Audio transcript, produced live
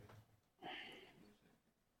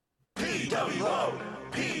PWO,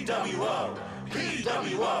 PWO,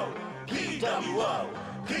 PWO, PWO,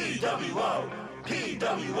 PWO,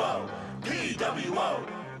 PWO, PWO,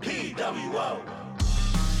 PWO.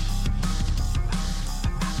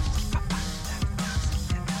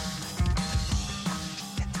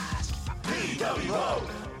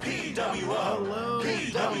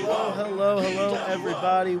 Hello,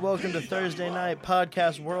 everybody. Welcome to Thursday Night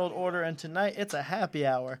Podcast World Order, and tonight it's a happy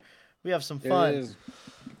hour. We have some fun.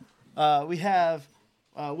 We have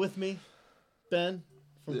with me Ben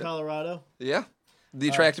from Colorado. Yeah, the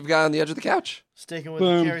attractive guy on the edge of the couch. Sticking with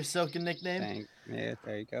the Carrie Silken nickname. Yeah,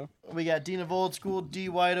 there you go. We got Dean of Old School, D.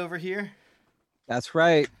 White over here. That's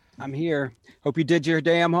right. I'm here. Hope you did your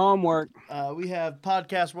damn homework. We have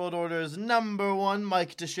Podcast World Order's number one,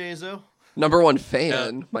 Mike DeShazo. Number one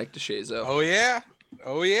fan, Mike DeShazo.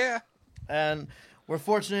 Oh, yeah. And we're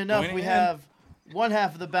fortunate enough we have one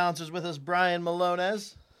half of the bouncers with us, Brian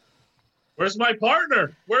Malones. Where's my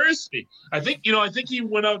partner? Where is he? I think he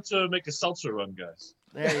went out to make a seltzer run, guys.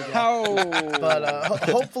 There you go. But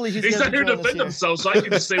hopefully he's not here to defend himself, so I can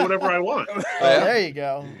just say whatever I want. There you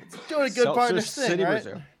go. It's doing a good partner thing, right?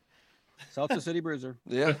 Bruiser. Seltzer City Bruiser.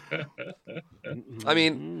 Yeah. I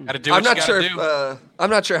mean, I'm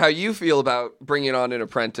not sure how you feel about bringing on an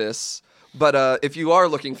apprentice, but if you are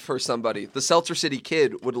looking for somebody, the Seltzer City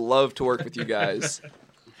Kid would love to work with you guys.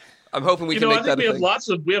 I'm hoping we can make that a thing.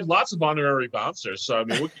 We have lots of honorary bouncers, so I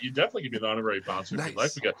mean, you definitely can be an honorary bouncer. Nice. If you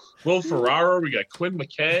like. We got Will Ferraro, we got Quinn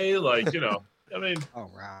McKay, I mean, oh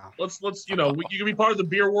wow. Let's you can be part of the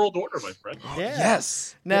beer world order, my friend. Yeah.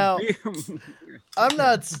 Yes. Now, I'm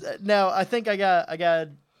not. Now, I think I got a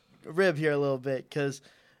rib here a little bit because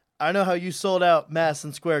I know how you sold out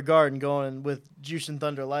Madison Square Garden going with Jushin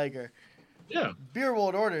Thunder Liger. Yeah. Beer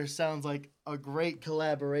World Order sounds like a great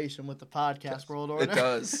collaboration with the Podcast World Order. It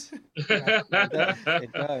does.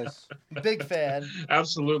 It does. Big fan.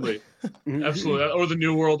 Absolutely. Or the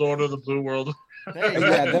New World Order, the Blue World. There you go.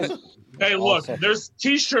 Yeah, Hey, look, there's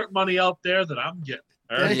T-shirt money out there that I'm getting.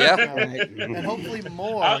 All right? Yeah. right. And hopefully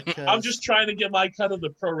more. I'm just trying to get my cut of the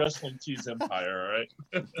pro wrestling tees empire, all right?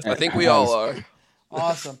 I think we all are.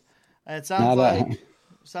 Awesome. And it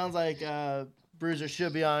sounds like Bruiser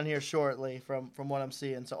should be on here shortly from what I'm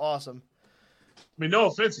seeing. So awesome. I mean, no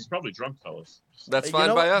offense, he's probably drunk, fellas. That's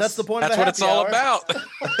fine by us. That's the point. That's what it's all about.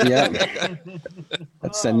 Yeah.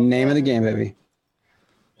 That's the name of the game, baby.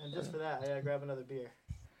 And just for that, I gotta grab another beer.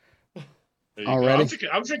 There you Already? go.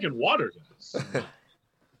 I'm drinking water, guys.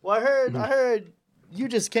 Well, I heard you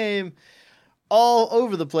just came all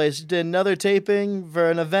over the place. You did another taping for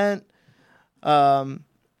an event. Man,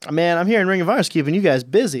 I'm hearing Ring of Honor's keeping you guys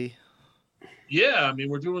busy. Yeah, I mean,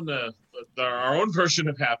 we're doing our own version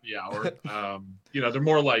of happy hour. They're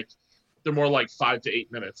more like 5 to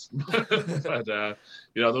 8 minutes, but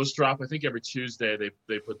those drop. I think every Tuesday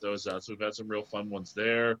they put those out. So we've had some real fun ones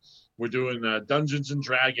there. We're doing Dungeons and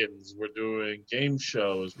Dragons. We're doing game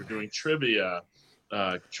shows. We're doing trivia.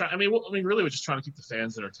 Really, we're just trying to keep the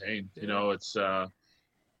fans entertained. It's.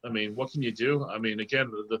 What can you do? I mean, again,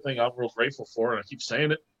 the thing I'm real grateful for, and I keep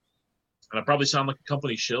saying it, and I probably sound like a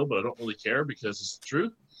company shill, but I don't really care because it's the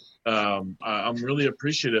truth. I'm really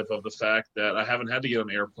appreciative of the fact that I haven't had to get on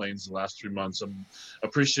airplanes the last 3 months. I'm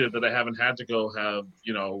appreciative that I haven't had to go have,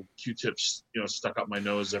 Q-tips, stuck up my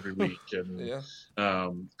nose every week. And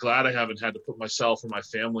glad I haven't had to put myself or my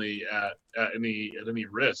family at any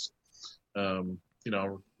risk.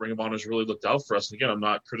 Ring of Honor's really looked out for us. And again, I'm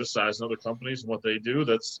not criticizing other companies and what they do.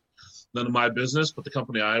 That's none of my business, but the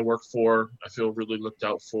company I work for, I feel really looked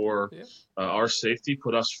out for our safety,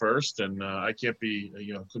 put us first. And I couldn't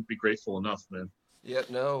be grateful enough, man. Yeah,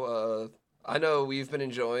 no, I know we've been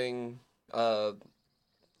enjoying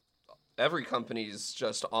every company's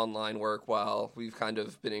just online work while we've kind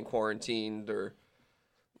of been in quarantined, or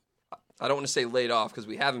I don't want to say laid off because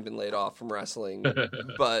we haven't been laid off from wrestling,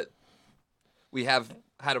 but we have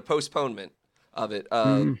had a postponement of it.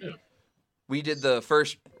 We did the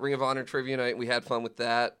first Ring of Honor trivia night. We had fun with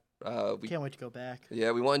that. We can't wait to go back.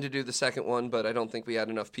 Yeah, we wanted to do the second one, but I don't think we had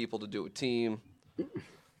enough people to do a team.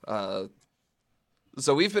 So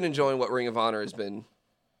we've been enjoying what Ring of Honor has been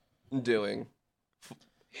doing.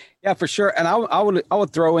 Yeah, for sure. And I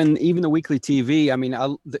would throw in even the weekly TV. I mean,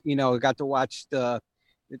 I got to watch the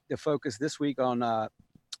focus this week on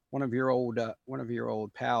one of your old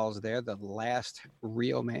pals there, the Last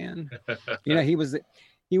Real Man.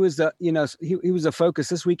 He was a focus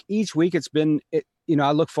this week. Each week it's been,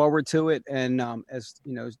 I look forward to it. And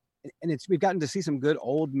we've gotten to see some good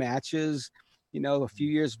old matches, a few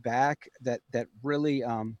years back that really,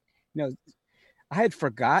 I had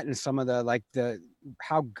forgotten some of the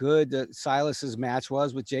how good Silas's match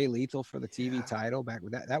was with Jay Lethal for the TV title back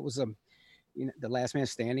with that. That was the last man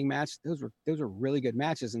standing match. Those were really good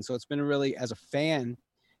matches. And so it's been really, as a fan,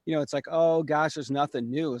 it's like, oh gosh, there's nothing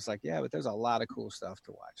new. It's like, yeah, but there's a lot of cool stuff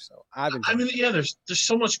to watch. So there's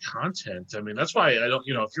so much content. I mean, that's why I don't,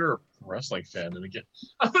 if you're a wrestling fan, and again,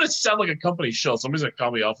 I'm going to sound like a company show. Somebody's going to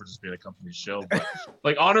call me out for just being a company show. But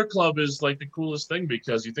like Honor Club is like the coolest thing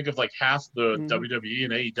because you think of like half the WWE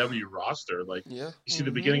and AEW roster, like you see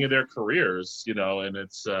the beginning of their careers, and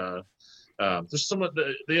it's, there's so much,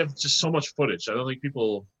 they have just so much footage. I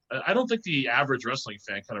don't think the average wrestling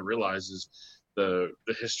fan kind of realizes the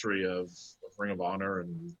history of Ring of Honor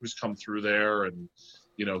and who's come through there and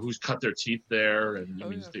who's cut their teeth there, and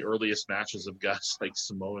the earliest matches of guys like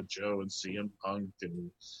Samoa Joe and CM Punk and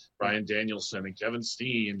Bryan Danielson and Kevin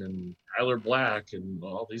Steen and Tyler Black and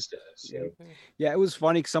all these guys. So. Yeah, it was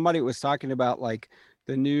funny. Somebody was talking about like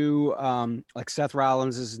the new like Seth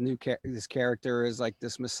Rollins' this character is like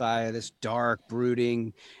this Messiah, this dark,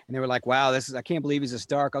 brooding, and they were like, wow, I can't believe he's this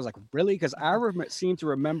dark. I was like, really? Because I seem to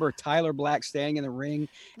remember Tyler Black standing in the ring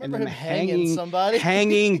and then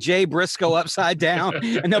hanging Jay Briscoe upside down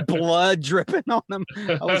and the blood dripping on him.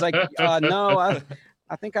 I was like, no, I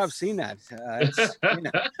think I've seen that.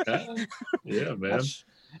 Yeah, man.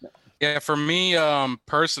 Yeah, for me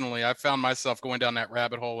personally, I found myself going down that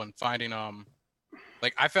rabbit hole and finding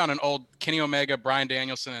like I found an old Kenny Omega, Bryan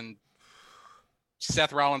Danielson, and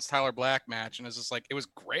Seth Rollins, Tyler Black match, and it's just like, it was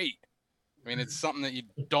great. I mean, it's something that you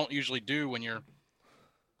don't usually do when you're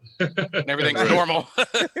and everything's normal.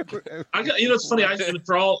 It's funny.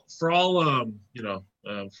 For all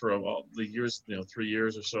the years, 3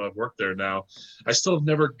 years or so I've worked there now, I still have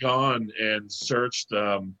never gone and searched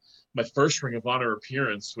my first Ring of Honor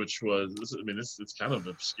appearance, which was, it's kind of an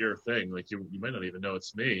obscure thing. Like you might not even know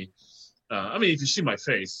it's me. If you see my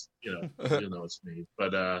face, you'll know it's me.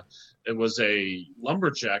 But it was a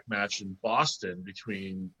lumberjack match in Boston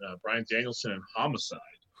between Bryan Danielson and Homicide.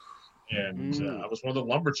 And I was one of the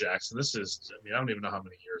lumberjacks. And this is, I don't even know how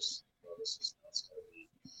many years this is. That's going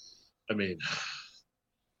to be,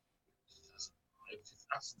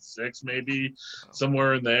 2006 maybe,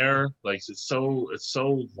 somewhere in there. Like it's so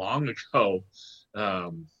long ago.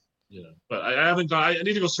 But I haven't gone. I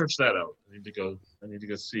need to go search that out. I need to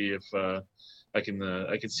go see if I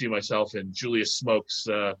can see myself in Julius Smokes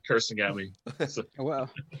cursing at me. So. Well,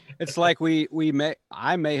 it's like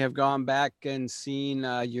I may have gone back and seen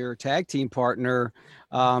your tag team partner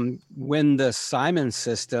win the Simon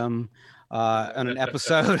system on an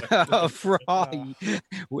episode of Raw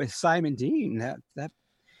with Simon Dean. That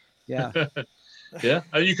yeah. Yeah,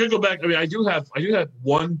 you could go back. I do have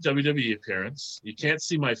one WWE appearance. You can't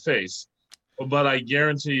see my face, but I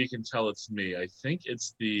guarantee you can tell it's me. I think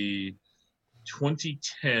it's the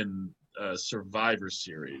 2010 Survivor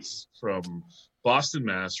Series from Boston,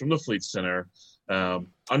 Mass, from the Fleet Center.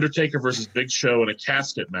 Undertaker versus Big Show in a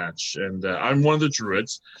casket match, and I'm one of the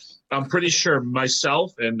Druids. I'm pretty sure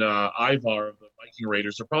myself and Ivar of the Viking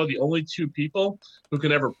Raiders are probably the only two people who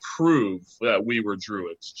can ever prove that we were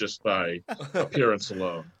Druids just by appearance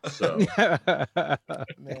alone. So,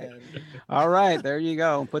 man. All right, there you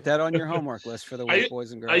go. Put that on your homework list for the week,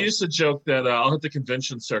 boys and girls. I used to joke that I'll hit the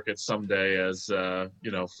convention circuit someday as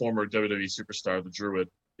former WWE superstar, the Druid.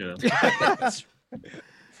 Yeah.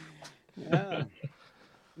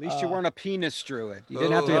 At least you weren't a penis druid. You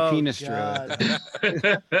didn't have to be a penis druid. You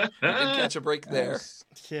didn't catch a break there.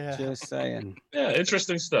 Yeah. Just saying. Yeah,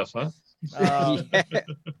 interesting stuff, huh?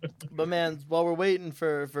 But man, while we're waiting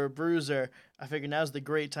for Bruiser, I figured now's the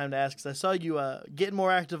great time to ask, because I saw you getting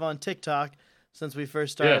more active on TikTok since we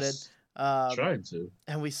first started. Yes. Trying to.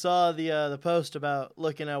 And we saw the post about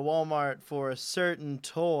looking at Walmart for a certain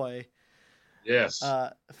toy. Yes.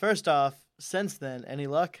 First off, since then, any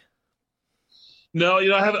luck? No,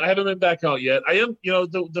 I haven't been back out yet. I am,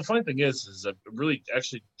 the funny thing is I've really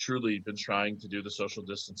actually truly been trying to do the social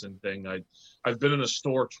distancing thing. I've been in a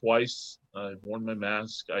store twice. I've worn my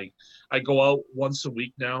mask. I go out once a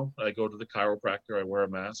week now. I go to the chiropractor. I wear a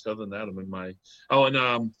mask. Other than that, I'm in my,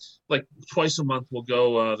 like twice a month we'll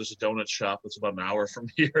go, there's a donut shop that's about an hour from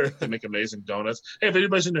here. They make amazing donuts. Hey, if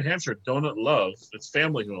anybody's in New Hampshire, Donut Love, it's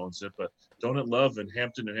family who owns it, but Donut Love in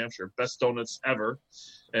Hampton, New Hampshire, best donuts ever.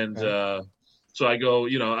 And, so I go,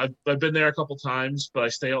 I've been there a couple times, but I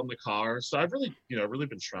stay out in the car. So I've really, really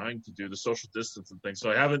been trying to do the social distancing thing. So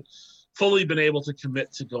I haven't fully been able to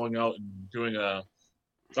commit to going out and doing a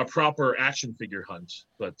proper action figure hunt.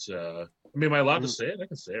 But am I allowed to say it? I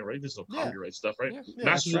can say it, right? This is copyright stuff, right? Yeah,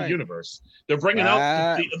 Masters of the Universe. They're bringing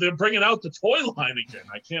out the toy line again.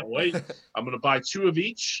 I can't wait. I'm going to buy 2 of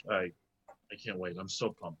each. I can't wait. I'm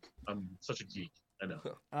so pumped. I'm such a geek. I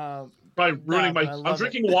know. Probably ruining I'm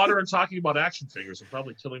drinking water and talking about action figures. I'm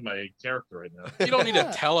probably killing my character right now. You don't need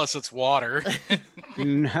to tell us it's water.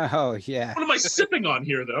 No, yeah. What am I sipping on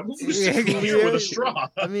here, then? I'm sipping beer with a straw.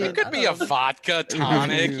 I mean, It could be a vodka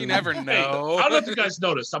tonic. You never know. Hey, I don't know if you guys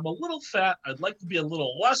noticed. I'm a little fat. I'd like to be a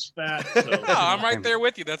little less fat. So, No, I'm right there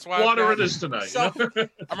with you. That's why water it is tonight.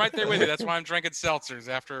 I'm right there with you. That's why I'm drinking seltzers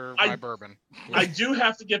after my bourbon. I do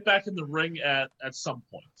have to get back in the ring at some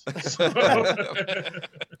point. So.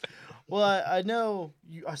 Well, I know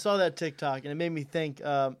I saw that TikTok and it made me think.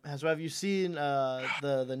 Have you seen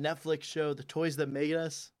the Netflix show, The Toys That Made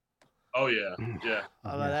Us? Oh yeah.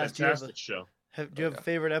 Fantastic show. Do you have a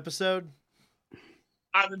favorite episode?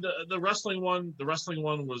 I mean, the wrestling one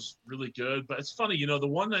was really good, but it's funny, the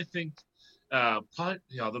one I think, the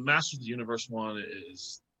Masters of the Universe one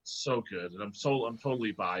is so good, and I'm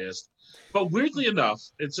totally biased. But weirdly enough,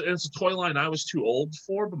 it's a toy line I was too old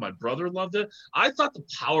for, but my brother loved it. I thought the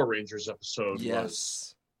Power Rangers episode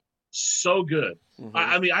was so good. Mm-hmm.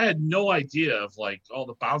 I mean, I had no idea of like all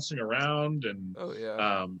the bouncing around, and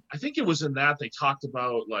I think it was in that they talked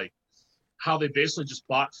about like how they basically just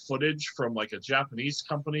bought footage from like a Japanese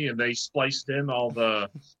company and they spliced in all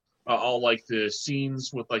like the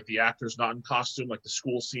scenes with like the actors not in costume, like the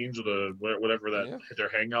school scenes or the whatever that their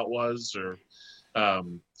hangout was, or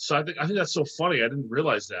so I think that's so funny. I didn't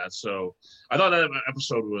realize that. So I thought that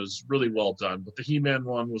episode was really well done, but the He-Man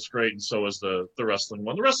one was great, and so was the wrestling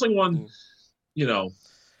one. The wrestling one, a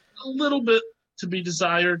little bit to be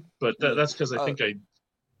desired, but that's because I think I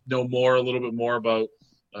know a little bit more about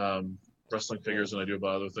wrestling figures than I do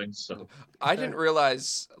about other things. So I didn't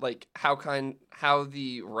realize like how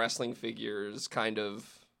the wrestling figures kind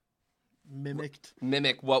of mimic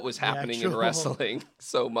what was happening in wrestling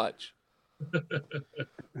so much.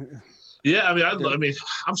 Yeah, I mean,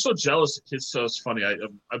 I'm so jealous of kids. So it's funny. I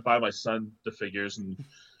buy my son the figures, and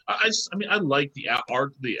I like the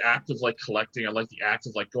art, the act of like collecting. I like the act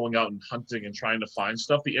of like going out and hunting and trying to find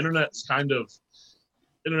stuff. The internet's kind of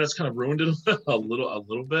ruined it a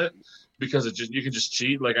little bit, because you can just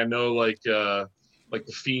cheat. Like I know like the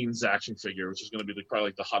Fiend's action figure, which is going to be probably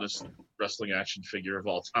like the hottest wrestling action figure of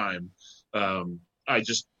all time. I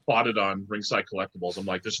just bought it on Ringside Collectibles. I'm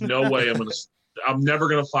like, there's no way I'm never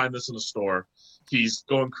gonna find this in a store. He's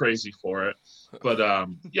going crazy for it. But I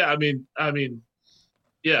mean, I'm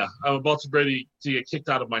about to get kicked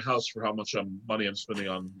out of my house for how much money I'm spending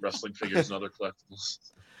on wrestling figures and other collectibles.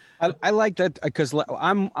 I like that because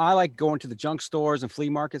I like going to the junk stores and flea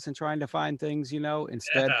markets and trying to find things,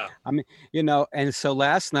 instead. Yeah. I mean, and so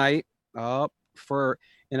last night,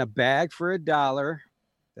 in a bag for $1.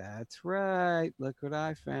 That's right. Look what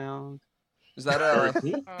I found. Is that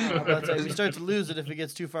we start to lose it if it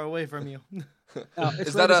gets too far away from you.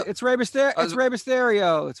 It's Rey Mysterio. It's Rey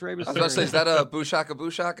Mysterio. It's Rey Mysterio. I was about to say, is that a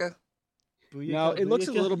Bushaka? No, it looks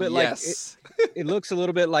a little bit like it looks a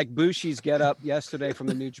little bit like Bushi's get up yesterday from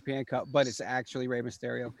the New Japan Cup, but it's actually Rey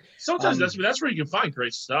Mysterio. Sometimes that's where you can find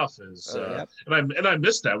great stuff. And I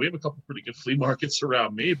missed that. We have a couple pretty good flea markets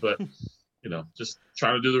around me, but just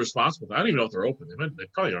trying to do the responsible thing. I don't even know if they're open. They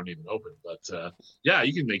probably aren't even open, but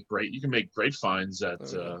you can make great finds at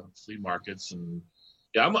flea markets. And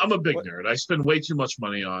I'm a big nerd. I spend way too much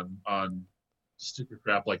money on stupid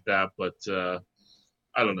crap like that, but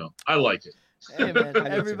I don't know. I like it. Hey man,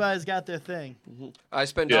 everybody's got their thing. Mm-hmm. I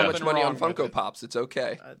spend too much money on Funko Pops. It's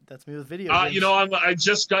okay. That's me with video games. I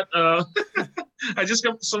just got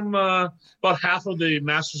some about half of the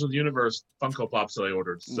Masters of the Universe Funko Pops that I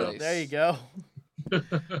ordered. So nice. There you go.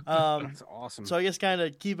 That's awesome. So I guess kind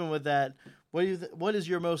of keeping with that, what is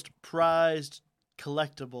your most prized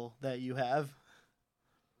collectible that you have?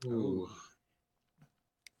 Ooh.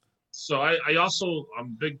 So I'm a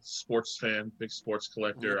big sports fan, big sports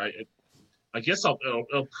collector. I guess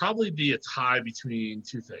it'll probably be a tie between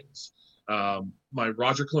two things. My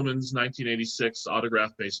Roger Clemens 1986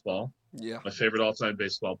 autographed baseball. Yeah. My favorite all-time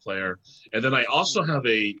baseball player. And then I also have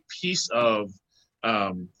a piece of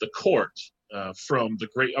the court from the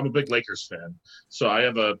great. I'm a big Lakers fan, so I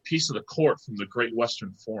have a piece of the court from the Great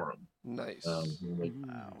Western Forum. Nice.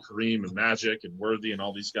 Kareem and Magic and Worthy and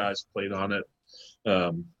all these guys played on it.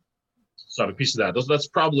 So I have a piece of that. That's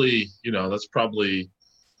probably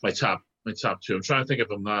my top two. I'm trying to think if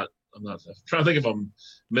I'm trying to think if I'm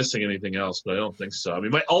missing anything else, but I don't think so. I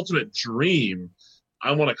mean, my ultimate dream,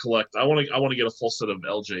 I want to collect. I want to get a full set of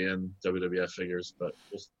LJN WWF figures, but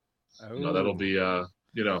that'll be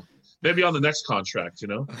Maybe on the next contract,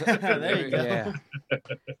 There you go. Yeah.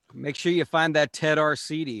 Make sure you find that Ted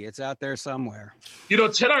Arcidi. It's out there somewhere. Ted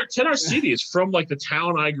Arcidi is from like the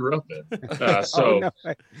town I grew up in. No.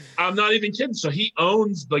 I'm not even kidding. So he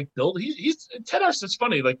owns like he's Ted Arcidi. It's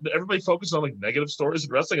funny, like everybody focuses on like negative stories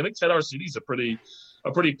in wrestling. I think Ted Arcidi is a pretty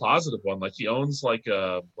positive one. Like he owns like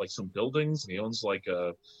some buildings, and he owns like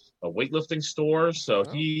a weightlifting store. So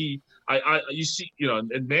you see,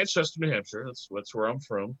 in Manchester, New Hampshire, that's where I'm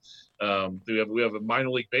from. We have a minor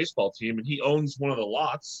league baseball team, and he owns one of the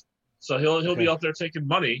lots. So he'll be out there taking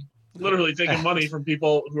money, literally taking money from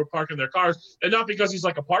people who are parking their cars, and not because he's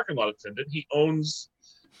like a parking lot attendant. He owns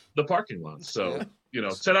the parking lot. So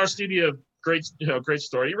Ted Arcidi, great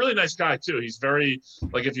story. He's a really nice guy too. He's very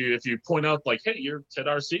like if you point out like, hey, you're Ted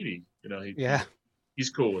Arcidi, he's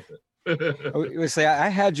cool with it. I say I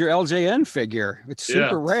had your LJN figure. It's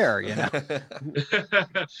super rare,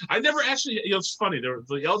 I never actually. It's funny. The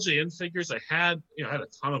LJN figures I had a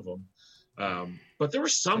ton of them, but there were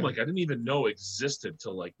some like I didn't even know existed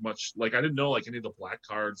till like much. Like I didn't know like any of the black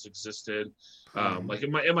cards existed. Like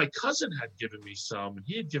and my cousin had given me some, and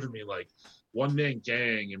he had given me like One Man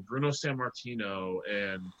Gang and Bruno Sammartino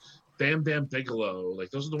and Bam Bam Bigelow. Like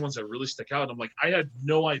those are the ones that really stick out. And I'm like, I had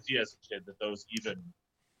no idea as a kid that those even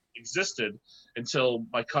existed until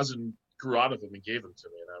my cousin grew out of them and gave them to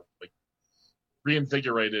me, and I like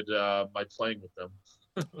reinvigorated my playing with them.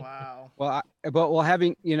 Wow. Well,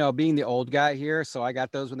 having being the old guy here, so I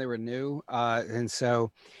got those when they were new, and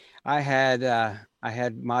so I had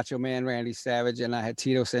Macho Man Randy Savage, and I had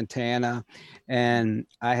Tito Santana, and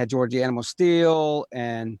I had Georgie Animal Steel,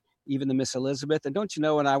 and even the Miss Elizabeth. And don't you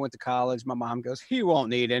know, when I went to college, my mom goes, he won't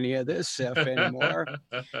need any of this stuff anymore.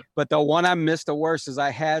 But the one I missed the worst is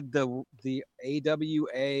I had the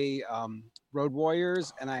AWA Road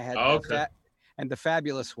Warriors, and I had the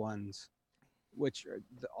Fabulous Ones, which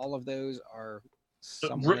all of those are the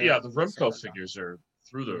Remco figures are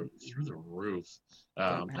through the roof.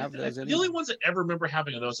 The only ones I ever remember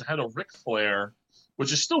having of those, I had a Ric Flair,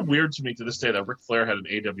 which is still weird to me to this day that Ric Flair had an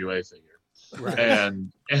AWA figure. Right.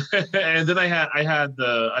 And then I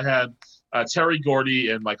had Terry Gordy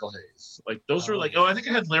and Michael Hayes. Like those were like, I think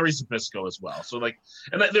I had Larry Zbyszko as well. So like,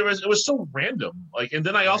 and it was so random. Like, and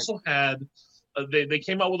then I also had they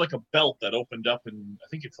came out with like a belt that opened up, and I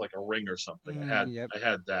think it's like a ring or something. I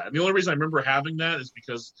had that. And the only reason I remember having that is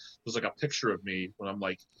because there's like a picture of me when I'm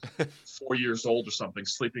like 4 years old or something,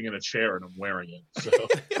 sleeping in a chair, and I'm wearing it. So.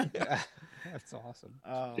 That's awesome.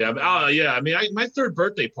 I mean, my third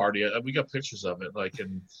birthday party, we got pictures of it. Like,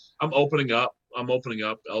 and I'm opening up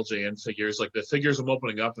LJN figures. Like the figures I'm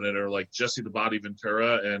opening up in it are like Jesse the Body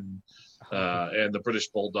Ventura and the British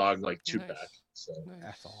Bulldog, like 2-pack. So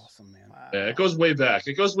that's awesome, man. Wow. Yeah, it goes way back.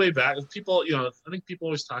 People, I think people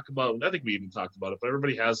always talk about. I think we even talked about it, but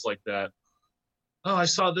everybody has like that. Oh, I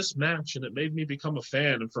saw this match and it made me become a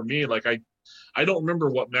fan. And for me, like I don't remember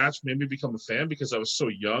what match made me become a fan because I was so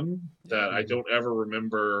young that I don't ever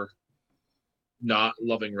remember not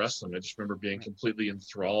loving wrestling. I just remember being completely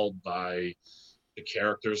enthralled by the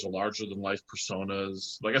characters, the larger than life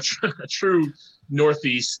personas, like a true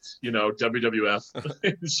Northeast,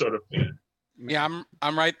 WWF sort of fan. Yeah,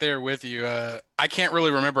 I'm right there with you. I can't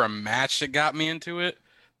really remember a match that got me into it,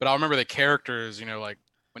 but I'll remember the characters, like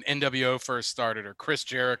when NWO first started, or Chris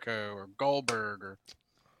Jericho, or Goldberg, or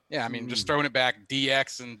just throwing it back,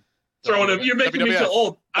 DX and you're making me feel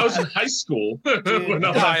old. I was in high school.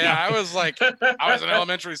 I was in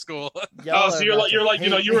elementary school. So you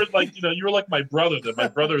were like my brother. That my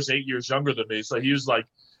brother's 8 years younger than me, so he was like,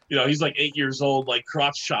 he's like 8 years old, like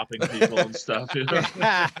crotch chopping people and stuff.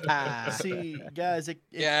 See, guys, it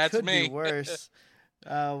could be worse.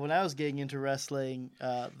 When I was getting into wrestling,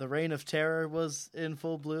 the Reign of Terror was in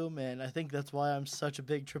full bloom, and I think that's why I'm such a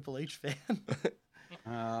big Triple H fan.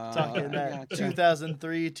 Talking that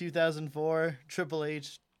 2003, 2004 Triple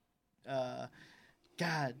H.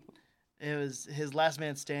 God, it was his last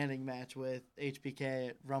man standing match with HBK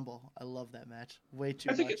at Rumble. I love that match. Way too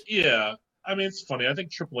much. I mean, it's funny. I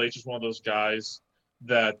think Triple H is one of those guys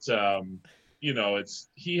that,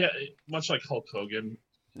 he much like Hulk Hogan.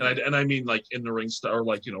 And I mean, like in the ring stuff, or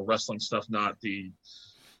like wrestling stuff, not the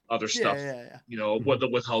other stuff. Yeah.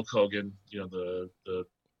 With Hulk Hogan, the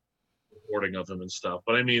reporting of him and stuff.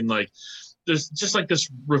 But I mean, like, there's just like this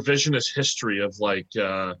revisionist history of like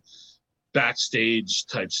backstage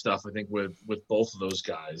type stuff. I think with both of those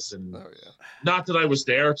guys, and not that I was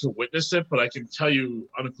there to witness it, but I can tell you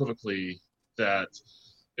unequivocally that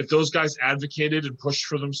if those guys advocated and pushed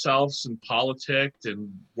for themselves and politicked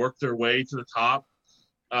and worked their way to the top.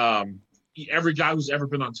 Every guy who's ever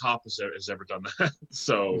been on top has ever done that.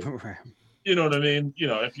 So, You know what I mean? You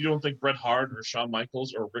know, if you don't think Bret Hart or Shawn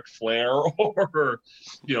Michaels or Ric Flair or,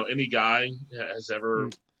 you know, any guy has ever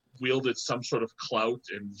wielded some sort of clout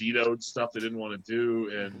and vetoed stuff they didn't want to do,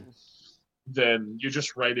 and then you're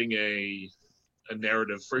just writing a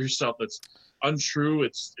narrative for yourself that's untrue.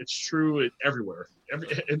 It's true everywhere.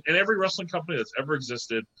 In every wrestling company that's ever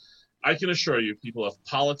existed, I can assure you, people have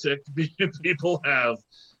politicked, people have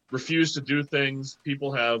refused to do things,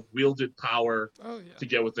 people have wielded power to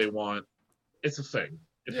get what they want. It's a thing.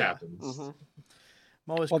 It happens.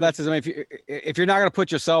 Well, that's if you're not going to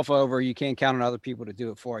put yourself over, you can't count on other people to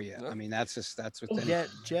do it for you. I mean, that's what. Yet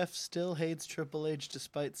Jeff still hates Triple H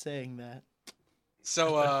despite saying that.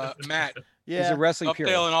 So, Matt, he's a wrestling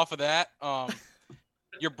purist. Dovetailing off of that,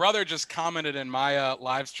 your brother just commented in my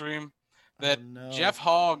live stream that Jeff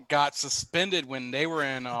Hall got suspended when they were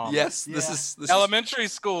in this is elementary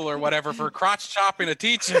school or whatever for crotch chopping a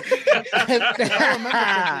teacher.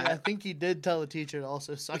 I think he did tell the teacher to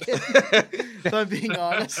also suck it. If I'm being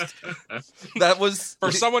honest. That was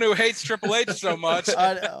for someone who hates Triple H so much.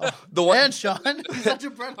 I know. And Sean, he's such a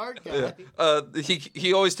Bret Hart guy. Yeah.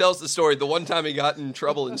 He always tells the story. The one time he got in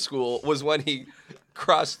trouble in school was when he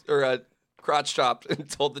crotch chopped and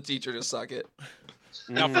told the teacher to suck it.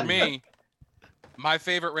 Now for me, my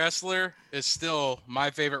favorite wrestler is still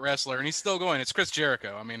my favorite wrestler, and he's still going. It's Chris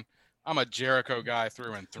Jericho. I mean, I'm a Jericho guy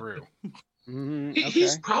through and through.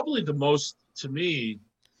 He's probably the most, to me,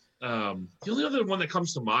 the only other one that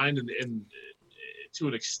comes to mind, and to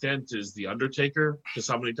an extent, is The Undertaker, because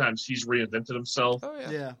how many times he's reinvented himself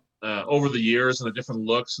over the years and the different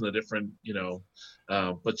looks and the different,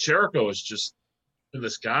 but Jericho is just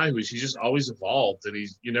this guy he's just always evolved, and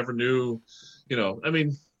you never knew, I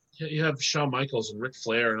mean, you have Shawn Michaels and Ric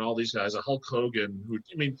Flair and all these guys, a Hulk Hogan,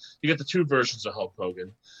 you get the two versions of Hulk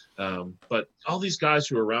Hogan. But all these guys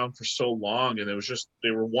who were around for so long, and it was just,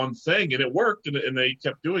 they were one thing and it worked, and they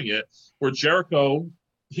kept doing it. Where Jericho,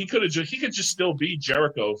 he could just still be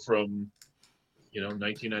Jericho from,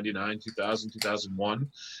 1999, 2000,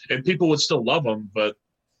 2001, and people would still love him, but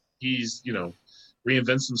he's,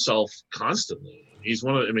 reinvents himself constantly. He's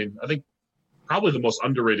I think probably the most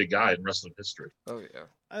underrated guy in wrestling history. Oh yeah.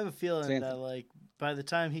 I have a feeling that by the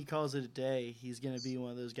time he calls it a day, he's going to be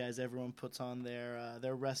one of those guys everyone puts on their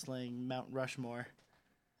wrestling Mount Rushmore.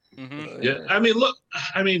 Mm-hmm. Yeah, I mean, look,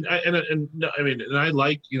 I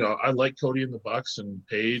like, I like Cody and the Bucks and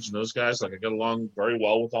Paige and those guys. Like, I get along very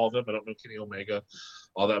well with all of them. I don't know Kenny Omega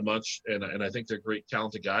all that much, and I think they're great,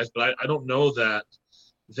 talented guys. But I don't know that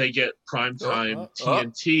they get primetime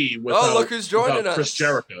TNT without, look who's joining us. Chris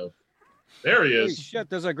Jericho. There he is. Holy shit,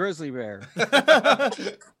 there's a grizzly bear.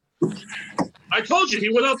 I told you, he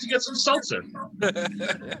went out to get some seltzer.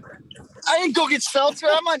 I didn't go get seltzer.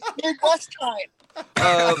 I'm on Midwest time.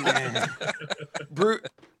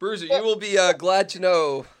 Bruiser, you will be glad to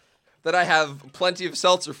know that I have plenty of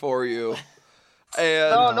seltzer for you.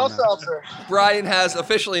 And no seltzer. Brian has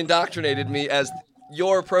officially indoctrinated me as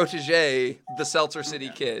your protege, the Seltzer City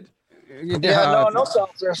Kid. Yeah, no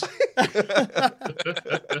seltzers.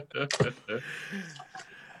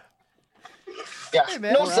 Yeah, hey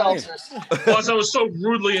man, no seltzers. Plus, I was so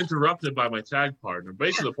rudely interrupted by my tag partner.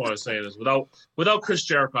 Basically, the point I'm saying is, without Chris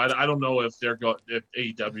Jericho, I don't know if if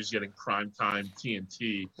AEW is getting primetime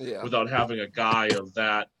TNT without having a guy of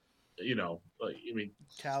that,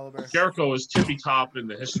 caliber. Jericho is tippy top in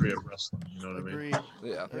the history of wrestling. You know what I mean?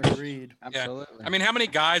 Yeah, agreed. Absolutely. Yeah. I mean, how many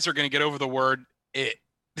guys are going to get over the word "it"?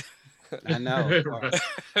 I know.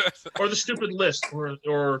 Or the stupid list, or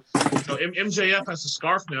MJF has a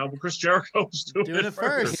scarf now, but Chris Jericho was doing it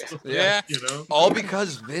first. Yeah, all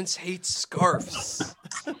because Vince hates scarves.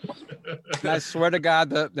 And I swear to God,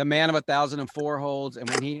 the man of 1,004 holds, and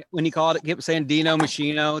when he called it, kept saying Dino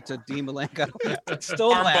Machino to Dean Malenko.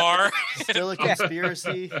 Still a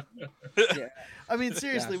conspiracy. Yeah. I mean,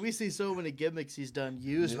 seriously, we see so many gimmicks he's done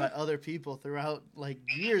used by other people throughout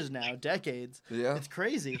years now, decades. Yeah, it's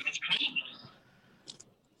crazy.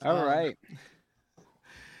 All right.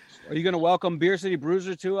 Are you going to welcome Beer City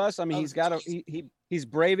Bruiser to us? I mean, he's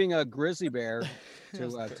braving a grizzly bear to be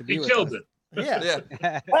with us. He killed it. Yeah.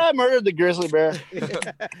 I murdered the grizzly bear.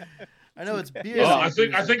 I know it's beer. Oh, I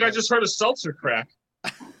think I just heard a seltzer crack.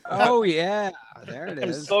 Oh yeah, there it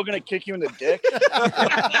is. I'm still gonna kick you in the dick.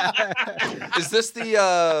 Is this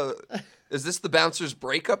the Bouncers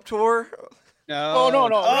breakup tour? No. No. We're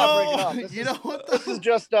not breaking up. This is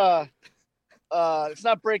just it's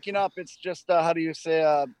not breaking up. It's just how do you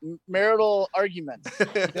say marital argument.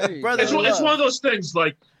 Brother, it's one of those things.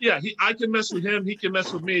 Like, I can mess with him, he can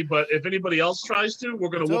mess with me, but if anybody else tries to, we're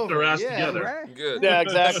gonna whoop their ass together. Right. Good. Yeah,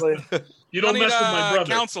 exactly. You don't mess with my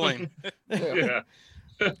brother. Counseling. Yeah.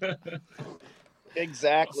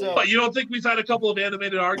 Exactly. So- But you don't think we've had a couple of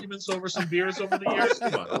animated arguments over some beers over the years?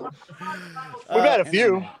 Come on. We've had a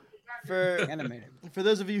few. For Animated.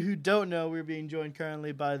 those of you who don't know, we're being joined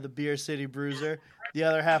currently by the Beer City Bruiser, the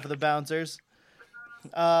other half of the Bouncers.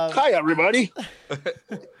 Hi, everybody.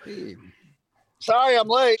 Hey. Sorry I'm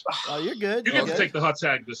late. Oh, you're good. You You're get to good. take the hot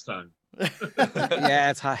tag this time. Yeah,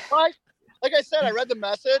 it's high. Like I said, I read the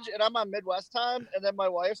message, and I'm on Midwest time. And then my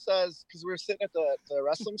wife says, because we were sitting at the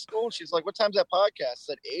wrestling school, and she's like, "What time's that podcast?" I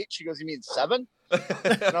said 8. She goes, "You mean 7?"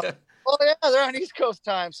 Oh yeah, they're on East Coast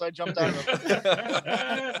time. So I jumped out of it.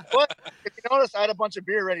 But if you notice, I had a bunch of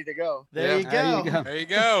beer ready to go. There you There go. you go. There you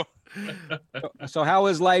go. So how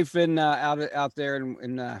is life in out there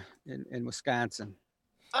in Wisconsin?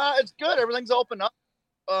 It's good. Everything's open up.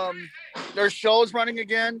 There's shows running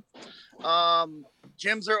again.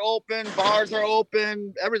 Gyms are open, bars are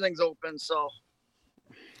open, everything's open. So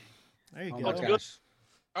There you Oh go. my gosh.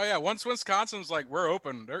 Oh yeah, once Wisconsin's like we're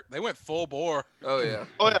open, they went full bore. Oh yeah.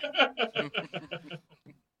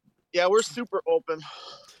 yeah, we're super open.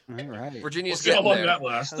 All right. We'll Virginia's see how getting long there. that I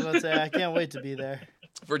lasts. was about to say, I can't wait to be there.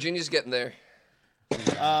 Virginia's getting there.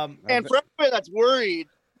 Um, And for everybody that's worried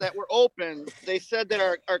that we're open, they said that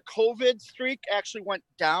our COVID streak actually went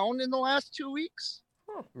down in the last 2 weeks.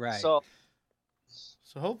 Right. So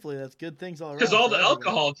so hopefully that's good things all around. Because all for the everybody.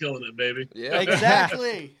 alcohol killing it, baby. Yeah.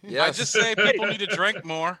 Exactly. Yeah. I just say people need to drink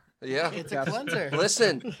more. Yeah. It's a cleanser.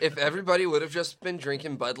 Listen, if everybody would have just been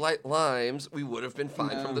drinking Bud Light Limes, we would have been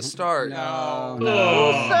fine from the start. No, who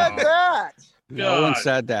Oh. said that? no one God.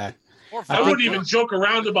 said that. Or I wouldn't even joke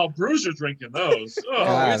around about Bruiser drinking those. Oh,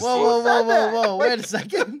 God. Whoa. Wait a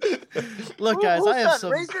second. Look, guys, Who I have said-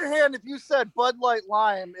 some. Raise your hand if you said Bud Light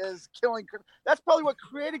Lime is killing. That's probably what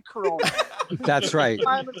created Corona. That's right.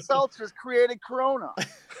 Lime and seltzers created Corona.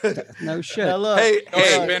 No shit. Now look, Hey, Go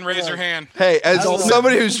ahead, hey, Ben, raise your hand. hey! As I don't know.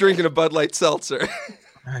 somebody who's drinking a Bud Light seltzer,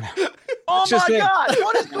 Oh Just my it. God!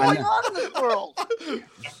 What is going on in this world?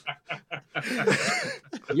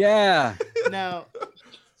 Yeah. now,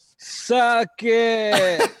 Suck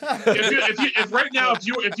it. if right now,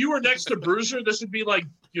 if you were next to Bruiser, this would be like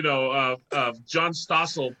John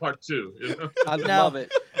Stossel Part 2. You know? I Now- love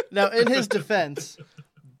it. now, in his defense,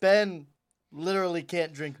 Ben literally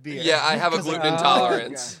can't drink beer. yeah, I have a Because of- gluten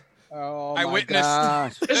intolerance. Oh I my witnessed-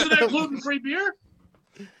 gosh. Isn't that gluten-free beer?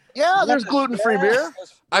 Yeah, there's gluten-free beer.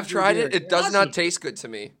 I've tried it. It does not taste good to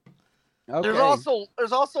me. Okay.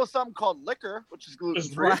 There's also something called liquor, which is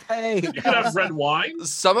gluten-free. Right. You could have red wine.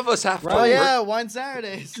 Some of us have to. Oh yeah, wine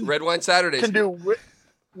Saturdays. Red Wine Saturdays. Can do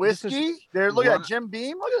whiskey. There, look Right. at Jim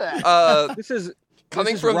Beam. Look at that. This is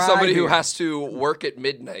Coming is from rye somebody who beer. has to work at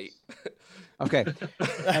midnight. okay.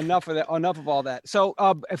 Enough of that. Enough of all that. So,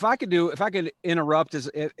 if I could interrupt as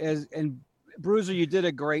and Bruiser, you did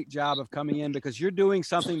a great job of coming in because you're doing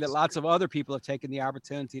something that lots of other people have taken the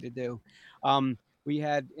opportunity to do. We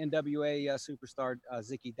had NWA superstar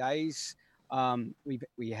Zicky Dice.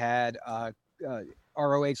 We had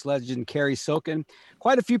ROH legend Kerry Silken.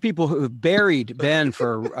 Quite a few people who have buried Ben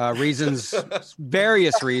for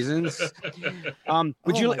various reasons. Was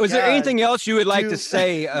there God. anything else you would like to Dude.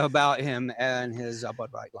 say about him and his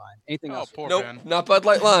Bud Light line? Anything Oh, else? poor Nope, Ben. not Bud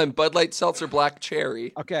Light Lime. Bud Light Seltzer Black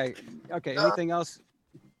Cherry. Okay. Anything else?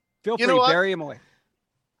 Feel You free, know what? bury him away.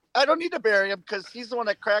 I don't need to bury him because he's the one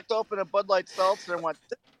that cracked open a Bud Light seltzer and went,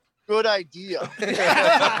 "Good idea."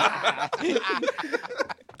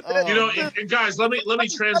 Oh, You know, and guys, let me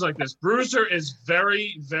translate this. Bruiser is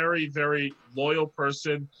very, very, very loyal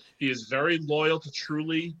person. He is very loyal to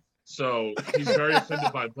Truly, so he's very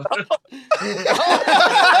offended by.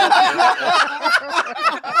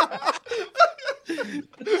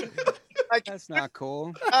 That's not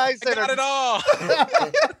cool. I I said got it all.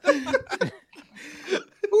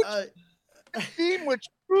 uh, theme with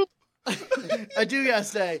truth. I do gotta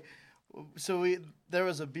say, so there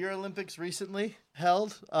was a beer Olympics recently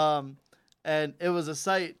held, and it was a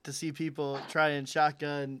sight to see people try and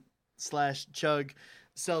shotgun / chug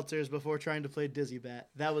seltzers before trying to play Dizzy Bat.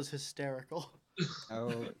 That was hysterical. Oh,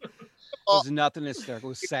 it was nothing hysterical.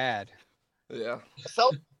 It was sad. Yeah.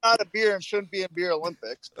 Seltzer not a beer and shouldn't be in beer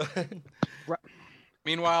Olympics.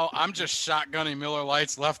 Meanwhile, I'm just shotgunning Miller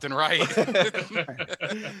Lights left and right.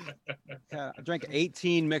 Yeah, I drank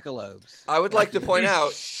 18 Michelobes. I would like to point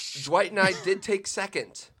out, Dwight and I did take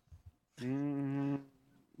second.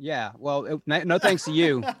 Yeah, well, no thanks to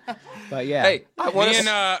you, but yeah. Hey, I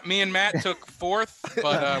want Me and Matt took fourth,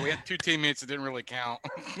 but we had 2 teammates that didn't really count.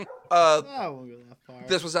 I won't go that far.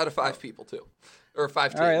 This was out of 5 people too, or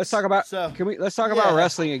 5 teams. All right, let's talk about. So, Let's talk about yeah.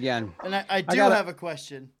 wrestling again. And I do gotta- have a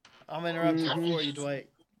question. I'm interrupting before you, Dwight.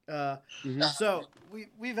 So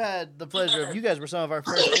we've had the pleasure of, you guys were some of our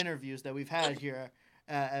first interviews that we've had here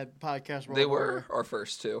at Podcast World. They were our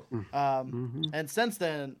first two. And since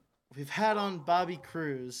then, we've had on Bobby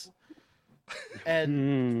Cruz,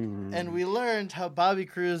 and we learned how Bobby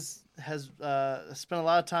Cruz has spent a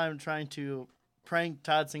lot of time trying to prank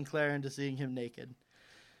Todd Sinclair into seeing him naked.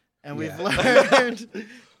 And we've learned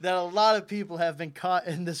that a lot of people have been caught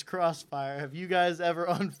in this crossfire. Have you guys ever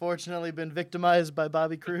unfortunately been victimized by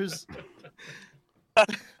Bobby Cruz?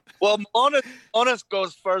 Well, Malonis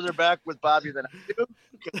goes further back with Bobby than I do.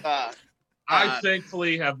 I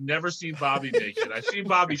thankfully have never seen Bobby naked. I've seen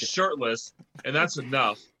Bobby shirtless, and that's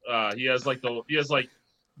enough. He has the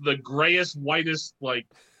grayest, whitest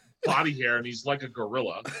body hair, and he's like a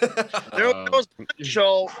gorilla. There was a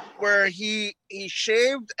show where he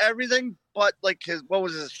shaved everything but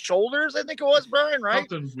his shoulders, I think it was, Brian, right?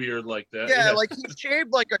 Something weird like that. Yeah, he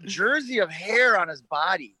shaved a jersey of hair on his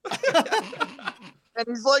body. And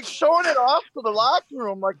he's showing it off to the locker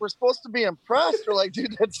room like we're supposed to be impressed. We're like,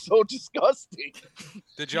 dude, that's so disgusting.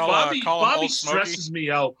 Did y'all call him Bobby Old Smoky? stresses me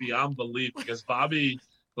out beyond belief because Bobby,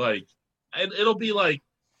 it'll be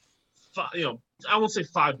I won't say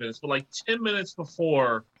 5 minutes, but 10 minutes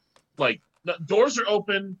before, the doors are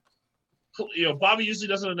open. Bobby usually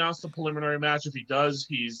doesn't announce the preliminary match. If he does,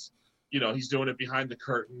 he's doing it behind the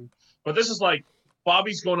curtain. But this is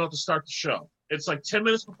Bobby's going out to start the show. It's 10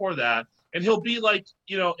 minutes before that. And he'll be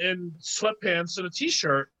in sweatpants and a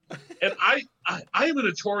t-shirt. And I am a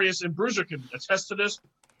notorious, and Bruiser can attest to this,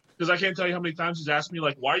 because I can't tell you how many times he's asked me,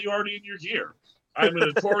 why are you already in your gear? I'm a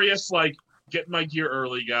notorious, getting my gear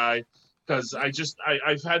early guy. Because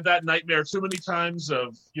I've had that nightmare too many times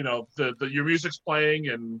of, your music's playing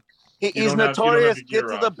and he's notorious. Get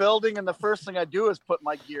to the building and the first thing I do is put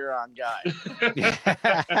my gear on, guy.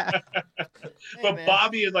 But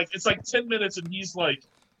Bobby is it's 10 minutes and he's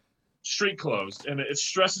street clothes, and it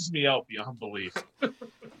stresses me out beyond belief.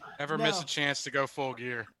 Never miss a chance to go full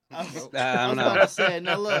gear. I was about to say,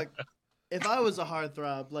 now look, if I was a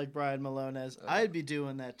heartthrob like Brian Malones, I'd be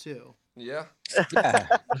doing that too. Yeah.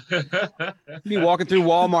 Be walking through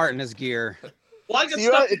Walmart in his gear. Well, I got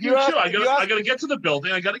stuff to do too. I gotta get to the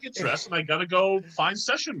building. I gotta get dressed, and I gotta go find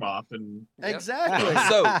Session Moth. And exactly.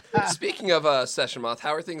 So, speaking of Session Moth,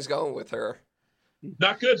 how are things going with her?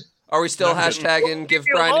 Not good. Are we still hashtagging give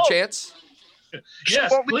Brian a chance?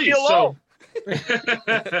 Yes, please. So,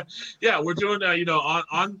 yeah, we're doing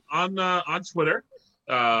on Twitter.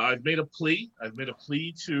 I've made a plea.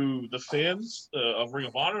 To the fans of Ring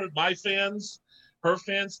of Honor, my fans, her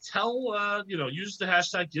fans. Tell use the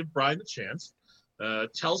hashtag give Brian a chance.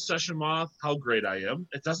 Tell Session Moth how great I am.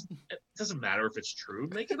 It doesn't matter if it's true.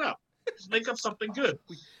 Make it up. Just make up something good.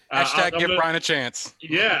 Hashtag give Brian a chance.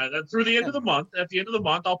 Yeah, through the end of the month. At the end of the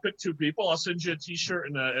month, I'll pick 2 people. I'll send you a T-shirt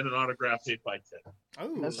and an autographed 8x10.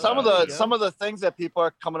 Oh, and some of the things that people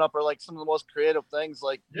are coming up are some of the most creative things.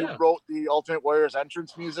 You wrote the Ultimate Warrior's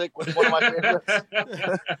entrance music with one of my favorites.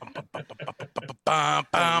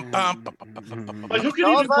 Who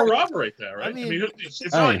can even corroborate that, right? I mean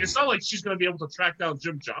it's not like she's going to be able to track down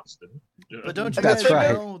Jim Johnston. But don't you guys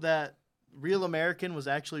know that Real American was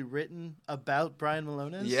actually written about Brian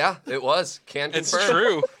Malones? Yeah, it was. Can confirm. It's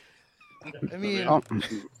true. I mean,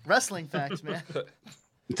 wrestling facts, man.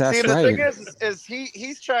 That's the thing is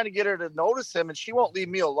he's trying to get her to notice him, and she won't leave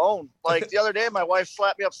me alone. The other day, my wife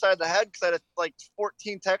slapped me upside the head because I had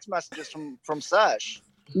 14 text messages from Sesh.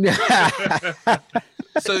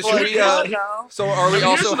 So should we? So are we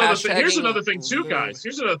also hashtagging? Here's another thing too, guys.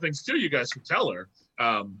 Here's another thing too. You guys can tell her.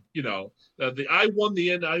 I won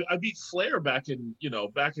the end. I beat Flair back in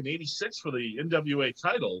 '86 for the NWA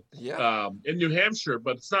title. Yeah. In New Hampshire,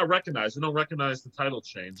 but it's not recognized. We don't recognize the title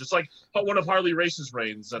change. It's like one of Harley Race's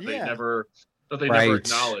reigns that they never never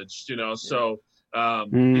acknowledged. So I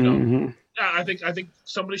think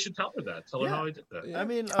somebody should tell her that. Tell her how I did that. I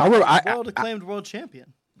mean, world acclaimed world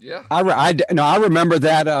champion. Yeah. I remember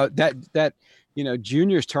that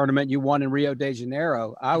juniors tournament you won in Rio de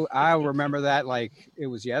Janeiro. I remember that like it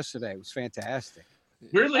was yesterday. It was fantastic.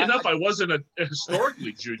 Weirdly enough, I was in a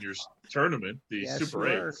historically juniors tournament, the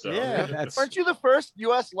Super 8. So. Yeah, weren't you the first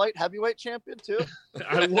U.S. light heavyweight champion too?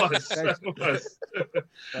 I was.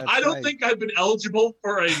 I don't think I've been eligible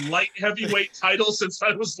for a light heavyweight title since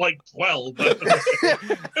I was like 12. so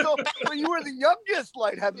you were the youngest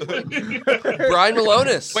light heavyweight. Brian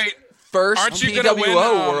Malones. Wait, first aren't you PWO win,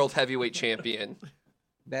 World Heavyweight Champion.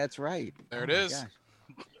 That's right. There it is. Gosh.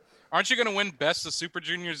 Aren't you going to win Best of Super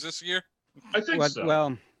Juniors this year? I think so.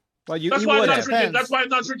 Well, that's why I'm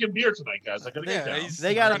not drinking beer tonight, guys. I gotta get down.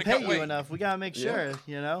 They gotta pay you enough. We gotta make sure,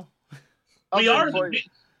 We are.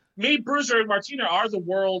 Me, Bruiser, and Martina are the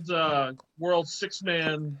world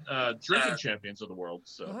 6-man drinking champions of the world.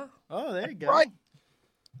 So. Oh, there you go. Right.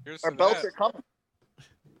 Here's Our to belts that. are coming.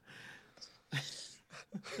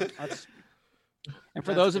 And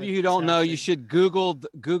for That's those of good. you who don't know, you Sounds should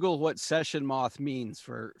Google what session moth means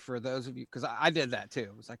for those of you, because I did that too.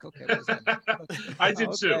 It was like, okay, what is that? I did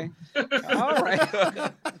okay. All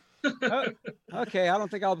right. Okay, I don't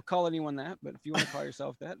think I'll call anyone that, but if you want to call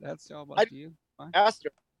yourself that, that's all up to you. Fine. Asked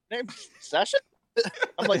her name Session.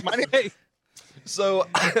 I'm like, my name. Hey, So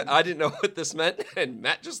I didn't know what this meant, and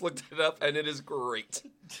Matt just looked it up, and it is great.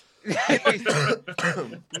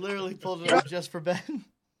 Literally pulled it up just for Ben.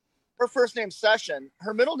 Her first name's Session.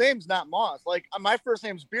 Her middle name's not Moss. Like my first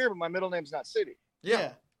name's Beer, but my middle name's not City.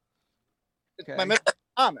 Yeah. Okay. My middle name's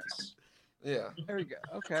Thomas. Yeah. There we go.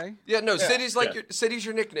 Okay. Yeah. No, Yeah. City's like Yeah. City's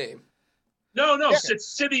your nickname. No, Yeah. it's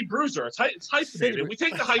City Bruiser. It's hyphenated. City We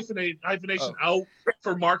take the hyphenation Oh. out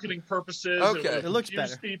for marketing purposes. Okay. It looks confuse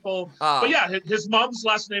better. people. Ah. But yeah, his mom's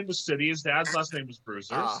last name was City. His dad's last name was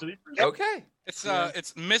Bruiser. Ah. City Bruiser. Okay. It's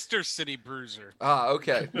Mr. City Bruiser.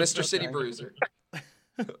 Okay. Mr. City Okay. Bruiser.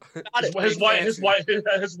 Got it.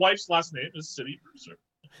 His wife's last name is City Bruiser.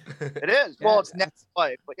 It is. Yeah, Well, it's Ned's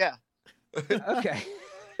wife, but yeah. Okay.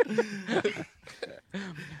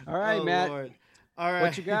 All right, Oh, Matt. Lord. All right.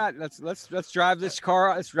 What you got? Let's drive this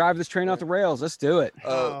car. Let's drive this train off the rails. Let's do it.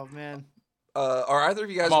 Oh man. Are either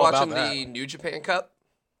of you guys I'm all about watching the New Japan Cup?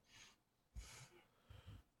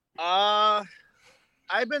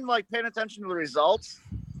 I've been like paying attention to the results,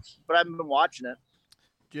 but I haven't been watching it.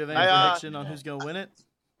 Do you have any prediction on who's gonna win it?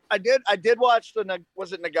 I did watch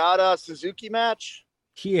was it Nagata Suzuki match?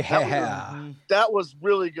 Yeah. Mhm. That was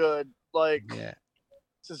really good. Like Yeah.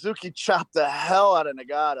 Suzuki chopped the hell out of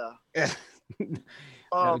Nagata.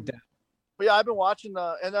 No doubt. But yeah, I've been watching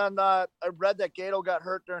and then I read that Gato got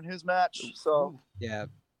hurt during his match, so Yeah.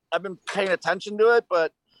 I've been paying attention to it,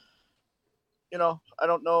 but you know, I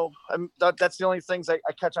don't know. That's the only things I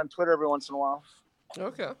catch on Twitter every once in a while.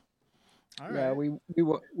 Okay. All right.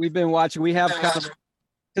 Yeah, we've been watching. We have kind of,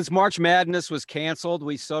 since March Madness was canceled,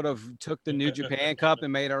 we sort of took the New Japan Cup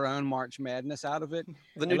and made our own March Madness out of it.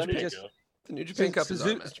 The New let me Japan, just- the New Japan Cup is our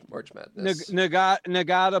Suzu- March Madness.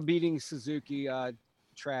 Nagata beating Suzuki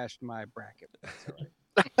trashed my bracket.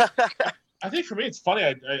 I think for me, it's funny.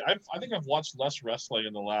 I think I've watched less wrestling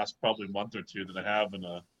in the last probably month or two than I have in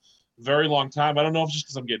a very long time. I don't know if it's just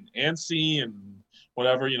because I'm getting antsy and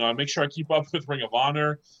whatever. You know, I make sure I keep up with Ring of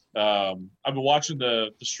Honor. I've been watching the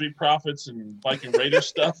Street Profits and Viking Raiders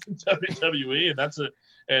stuff in WWE, and that's it.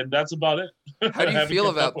 And that's about it. How do you I haven't feel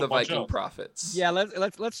kept about up the with much Viking else. Profits? Yeah,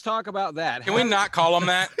 let's talk about that. Can we not call him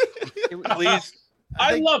that, please?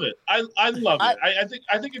 I love it. I love it.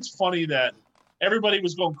 I think it's funny that everybody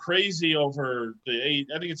was going crazy over the.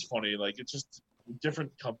 I think it's funny. Like it's just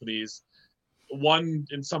different companies. One,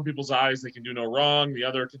 in some people's eyes, they can do no wrong. The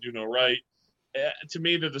other can do no right. To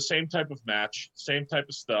me, they're the same type of match, same type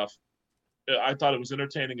of stuff. I thought it was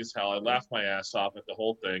entertaining as hell. I laughed my ass off at the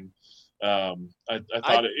whole thing. I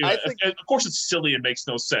thought of course, it's silly and makes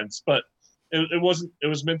no sense, but it wasn't. It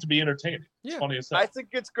was meant to be entertaining. It's Yeah. funny as hell. I think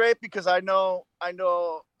it's great because I know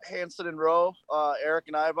Hanson and Rowe, Eric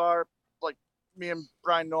and Ivar, like me and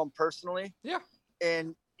Brian know him personally. Yeah.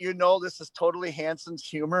 And you know this is totally Hanson's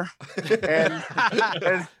humor. and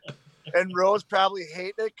and Rowe's probably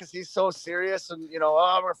hating it because he's so serious and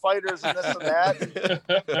we're fighters and this and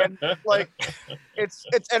that. And like it's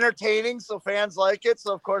entertaining, so fans like it.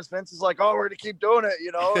 So of course Vince is like, oh, we're gonna keep doing it,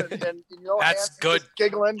 and That's Hanson's good. just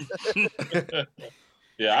giggling.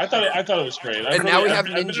 Yeah, I thought it was great. And now we have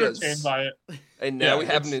I've been ninjas. entertained by it. And now Yeah, we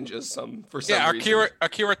have it's- ninjas for some Yeah, reason.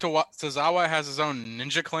 Akira Tozawa has his own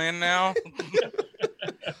ninja clan now.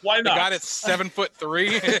 Why The not? guy that's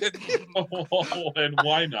 7'3". And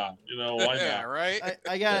why not? Why Yeah, not? right.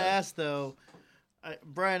 I gotta ask though,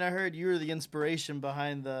 Brian. I heard you were the inspiration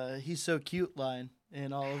behind the "He's so cute" line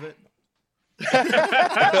in all of it.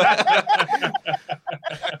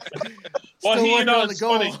 Well, Still working on the it's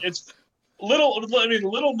goal. funny. It's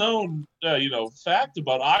little known, fact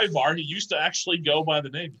about Ivar. He used to actually go by the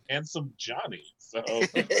name Handsome Johnny. So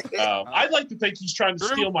I'd like to think he's trying to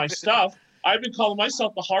steal my stuff. I've been calling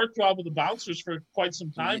myself the heartthrob of the bouncers for quite some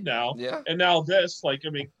time now, Yeah. and now this.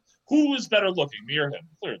 Who is better looking, me or him?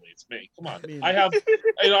 Clearly, it's me. Come on, Me. I have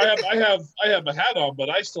a hat on, but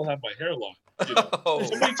I still have my hairline. Oh.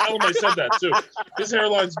 Somebody tell him I said that too. His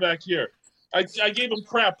hairline's back here. I gave him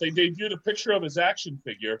crap. They debuted a picture of his action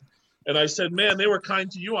figure, and I said, "Man, they were kind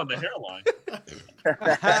to you on the hairline."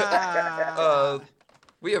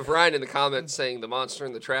 We have Ryan in the comments saying the monster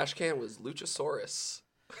in the trash can was Luchasaurus.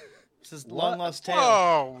 This is long lost tale.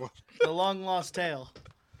 Whoa. The long lost tale.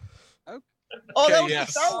 Oh, that Okay, was yes.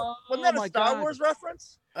 a Star Wars. Wasn't that Oh a my Star God. Wars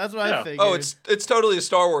reference? That's what I Yeah. figured. Oh, it's totally a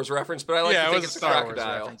Star Wars reference, but I like yeah, to it think was it's a a Star Wars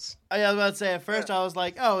crocodile. reference. I was about to say, at first I was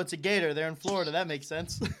like, oh, it's a gator. They're in Florida. That makes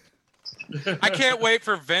sense. I can't wait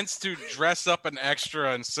for Vince to dress up an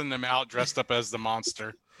extra and send them out dressed up as the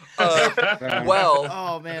monster. Well,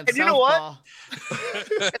 Oh, man. And you know what?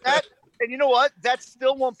 Southpaw. And you know what? That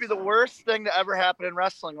still won't be the worst thing to ever happen in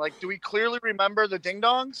wrestling. Like, do we clearly remember the ding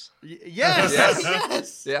dongs? Yes. Yes.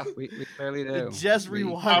 Yes. yeah. We clearly do. Just We-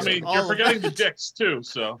 rewatched I mean, all you're of forgetting the that. dicks too.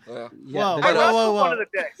 So yeah. Yeah, Whoa, the- I whoa, wrestled whoa. one of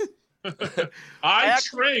the dicks.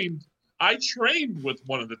 I trained with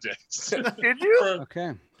one of the dicks. Did you? For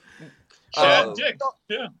okay. Chad Um, Dick.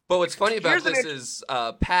 Yeah. But what's funny about Here's an this is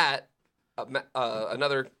Pat,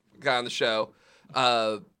 another guy on the show,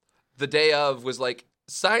 the day of was like,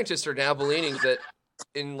 scientists are now believing that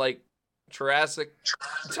in like Jurassic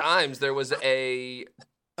times there was a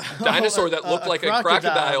dinosaur that looked like a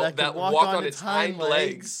crocodile that could walked on its hind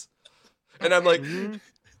legs. And I'm like,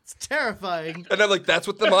 It's terrifying. and I'm like, that's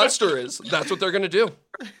what the monster is. That's what they're gonna do.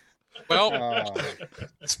 Well, Oh,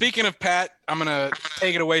 speaking of Pat, I'm gonna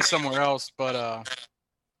take it away somewhere else. But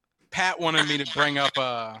Pat wanted me to bring up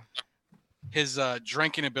his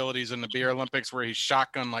drinking abilities in the beer Olympics, where he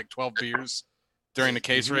shotgunned like 12 beers during the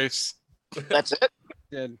case race. That's it.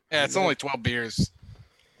 did. Yeah, it's only 12 beers.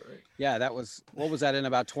 Yeah, that was what was that in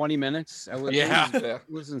about 20 minutes? Yeah. Yeah. It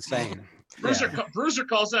was insane. Bruiser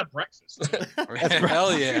calls that breakfast.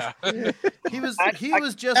 Hell yeah. He was I-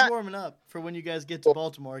 just warming up for when you guys get to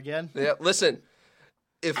Baltimore again. Yeah. Listen,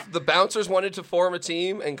 if the bouncers wanted to form a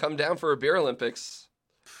team and come down for a beer Olympics,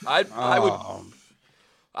 I would.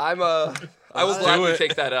 I would Do gladly it.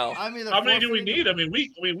 take that out. I'm either How many do we forfeiting- need? I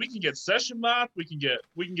mean, we can get session lock. We can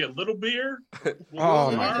get little beer. Oh,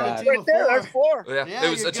 We my need a God. team Right of there, four. that's four. Yeah, Yeah, it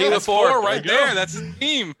was you're a good. team of That's four. four right There you go. there. That's the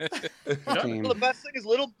team. Team. Well, the best thing is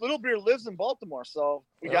little beer lives in Baltimore, so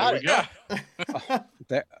we got it. Yeah.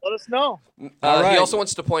 Let us know. All right. He also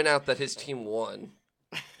wants to point out that his team won.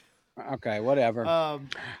 Okay, whatever.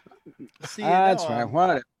 See, That's no, fine.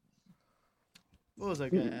 What? what was I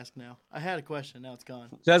going to ask now? I had a question. Now it's gone.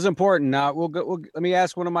 That's important. Now let me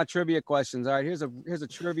ask one of my trivia questions. All right, here's a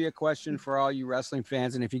trivia question for all you wrestling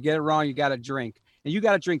fans, and if you get it wrong, you got to drink, and you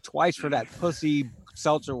got to drink twice for that pussy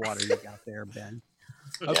seltzer water you got there, Ben.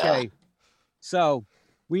 Okay, so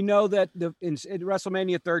we know that in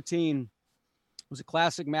WrestleMania 13 was a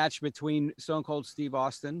classic match between Stone Cold Steve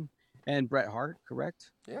Austin and Bret Hart,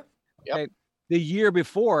 correct? Yeah. Yep. Okay. The year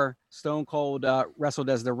before, Stone Cold wrestled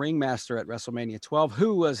as the ringmaster at WrestleMania 12.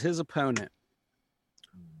 Who was his opponent?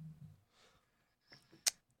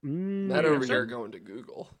 Matt over here going to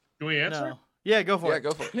Google. Can we answer? No. Yeah, go for Yeah, it.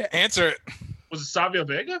 go for it. Answer it. Was it Savio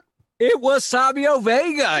Vega? It was Savio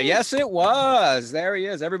Vega. Yes, it was. There he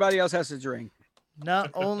is. Everybody else has to drink. Not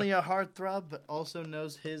only a heartthrob, but also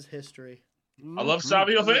knows his history. I love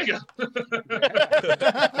Savio Vega.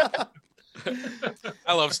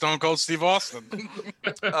 I love Stone Cold Steve Austin.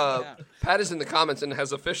 Pat is in the comments and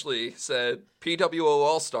has officially said PWO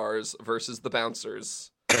All Stars versus the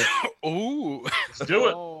Bouncers. Ooh, Let's do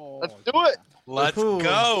it. Let's do it. let's Ooh.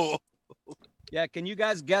 go. Yeah, can you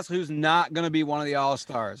guys guess who's not going to be one of the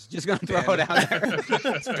All-Stars? Just going to throw it out there.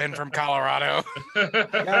 It's Ben from Colorado.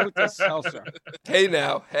 Guy with the seltzer. Hey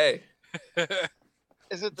now, hey.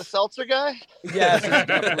 Is it the seltzer guy? Yes, it's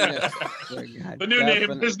definitely a seltzer guy. The new name,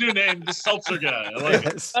 Definitely. his new name, the Seltzer guy. I like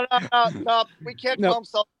it. Yes. No. We can't No. call him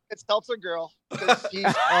seltzer. It's Seltzer Girl. 'Cause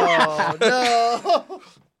he's- Oh,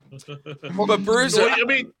 no. But Bruiser, Well, I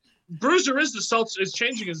mean, Bruiser is the Seltzer. Is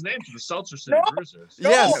changing his name to the Seltzer City No. Bruisers.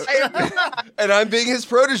 yes, I am not. and I'm being his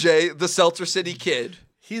protege, the Seltzer City Kid.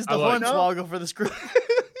 He's I the like- hornswoggle for this group.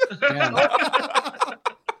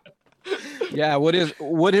 Yeah,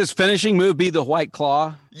 would his finishing move be the White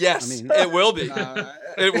Claw? Yes, I mean- it will be. Uh,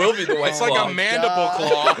 It will be the White It's Claw. like a mandible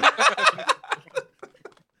God. claw.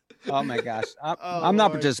 oh my gosh, I'm Oh, not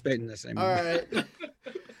Lord. participating in this anymore. All right.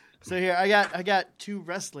 So here, I got two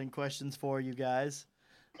wrestling questions for you guys.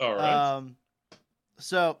 All right.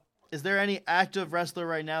 So is there any active wrestler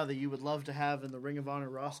right now that you would love to have in the Ring of Honor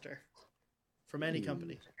roster from any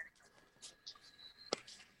company?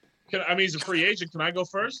 He's a free agent. Can I go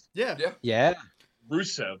first? Yeah. Yeah. Yeah,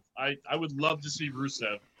 Rusev. I would love to see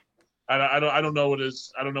Rusev. I don't know what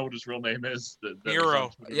his real name is.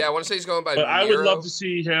 Hero. Yeah, I want to say he's going by But I would Miro. love to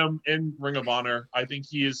see him in Ring of Honor. I think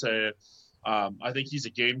he is I think he's a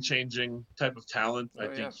game changing type of talent. Oh, I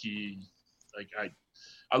think yeah.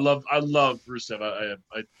 I love Rusev.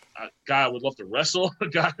 I would love to wrestle a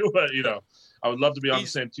guy who I would love to be on the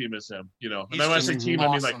He's- same team as him. And he's when I say just team, I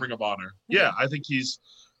mean awesome. like Ring of Honor. Yeah, I think he's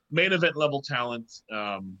main event level talent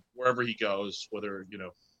wherever he goes. Whether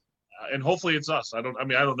and hopefully it's us. I don't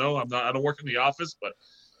know. I don't work in the office, but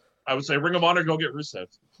I would say Ring of Honor, go get Rusev.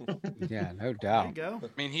 Yeah, no There doubt. you go. I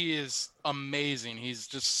mean, he is amazing.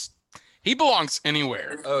 He belongs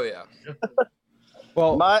anywhere. Oh yeah.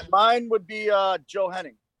 Well, Mine would be Joe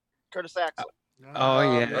Henning, Curtis Axel. Oh,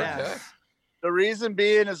 yeah. Okay. The reason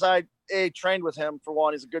being is I trained with him for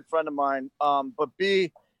one. He's a good friend of mine. But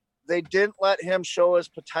B, they didn't let him show his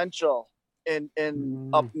potential in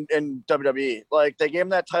WWE. Like they gave him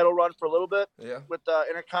that title run for a little bit with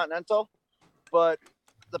Intercontinental, but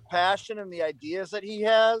the passion and the ideas that he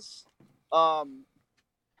has,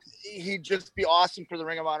 he'd just be awesome for the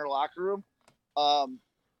Ring of Honor locker room.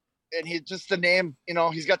 And he's just the name,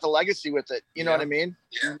 he's got the legacy with it. You know what I mean?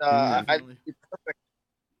 And, I'd be perfect.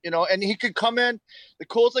 And he could come in. The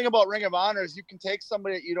cool thing about Ring of Honor is you can take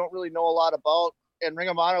somebody that you don't really know a lot about, and Ring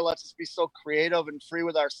of Honor lets us be so creative and free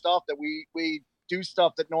with our stuff that we do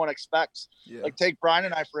stuff that no one expects. Yeah. Like take Brian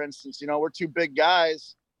and I, for instance, we're two big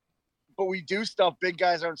guys, but we do stuff big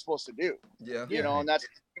guys aren't supposed to do. Yeah. And that's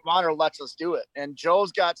Ring of Honor lets us do it. And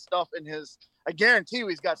Joe's got stuff I guarantee you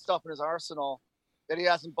he's got stuff in his arsenal that he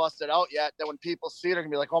hasn't busted out yet, that when people see it, they're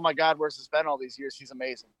gonna be like, oh my God, where's this been all these years? He's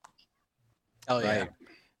amazing. Oh yeah.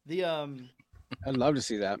 The I'd love to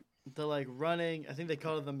see that. The running, I think they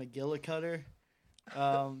call it the McGilla cutter,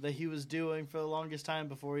 that he was doing for the longest time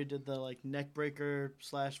before he did the neck breaker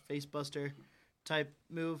 / face buster type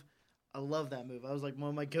move. I love that move. I was one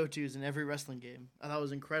of my go-tos in every wrestling game. I thought it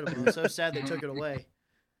was incredible. I'm so sad they took it away.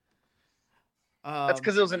 That's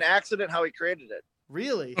because it was an accident how he created it.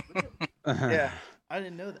 Really? Yeah. I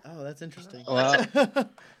didn't know that. Oh, that's interesting. Well,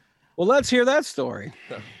 let's hear that story.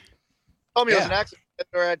 Told me it was an accident.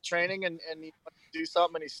 They were at training and he wanted to do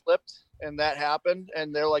something and he slipped and that happened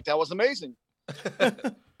and they're like, that was amazing. Do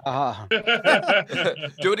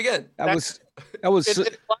it again. That was.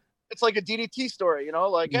 It's like a DDT story,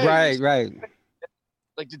 Hey, right.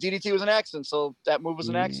 Like the DDT was an accident, so that move was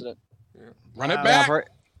an accident. Yeah. Run it back.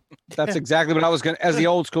 That's exactly what I was going to, as the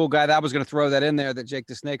old school guy, that was going to throw that in there, that Jake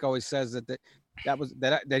the Snake always says that he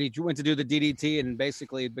went to do the DDT and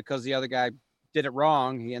basically because the other guy did it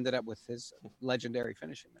wrong, he ended up with his legendary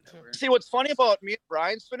finishing maneuver. See, what's funny about me and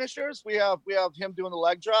Brian's finishers, we have him doing the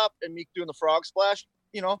leg drop and me doing the frog splash.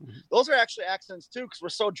 Those are actually accidents too, because we're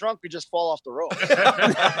so drunk we just fall off the rope.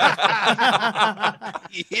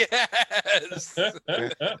 Yes.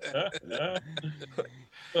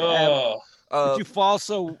 You fall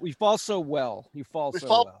so well. You fall so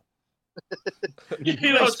well.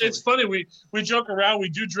 It's funny. We joke around. We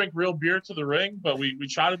do drink real beer to the ring, but we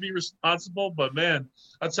try to be responsible. But man,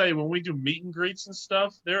 I'll tell you, when we do meet and greets and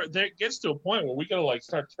stuff, there gets to a point where we gotta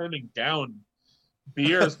start turning down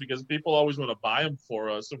beers because people always want to buy them for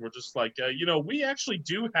us, and we're just like, we actually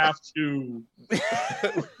do have to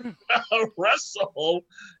wrestle.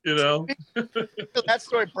 That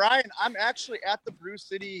story, Brian. I'm actually at the Brew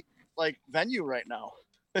City venue right now.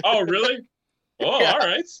 Oh, really? Oh, yeah. All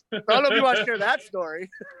right. I don't know if you want to share that story.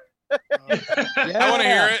 I want to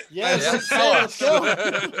hear it. Let's go.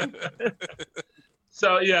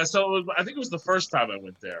 So I think it was the first time I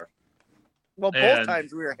went there. Well, both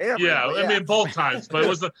times we were hammered. Yeah, I mean both times, but it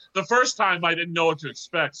was the first time I didn't know what to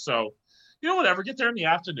expect. So, whatever, get there in the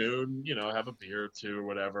afternoon, have a beer or two or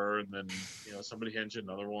whatever, and then somebody hands you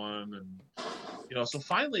another one, and so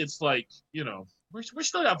finally it's we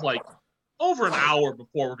still have over an hour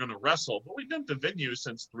before we're gonna wrestle, but we've been at the venue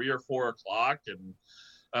since 3 or 4 o'clock, and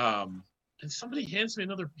somebody hands me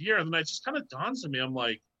another beer, and then it just kind of dawns on me, I'm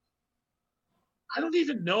like, I don't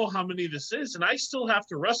even know how many this is, and I still have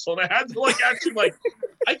to wrestle. And I had to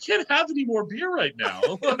I can't have any more beer right now.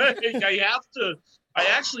 I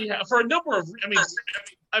actually have for a number of.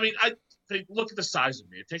 They look at the size of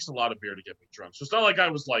me. It takes a lot of beer to get me drunk. So it's not like I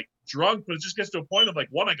was drunk, but it just gets to a point of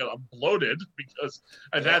I'm bloated because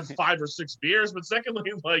I've had 5 or 6 beers. But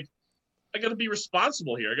secondly, I got to be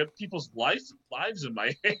responsible here. I got people's lives in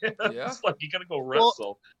my hands. Yeah. You got to go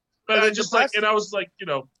wrestle. But I just and I was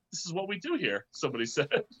this is what we do here, somebody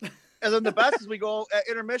said. And then the best is we go at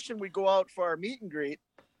intermission, we go out for our meet and greet.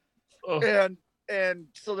 Oh. And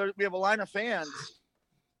so we have a line of fans.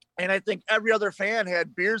 And I think every other fan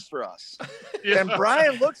had beers for us. Yeah. And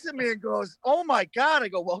Brian looks at me and goes, oh my God. I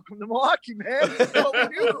go, welcome to Milwaukee, man.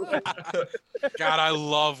 God, I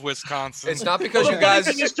love Wisconsin. It's not because you guys.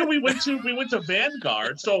 The thing is, too, we went to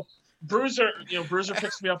Vanguard. So Bruiser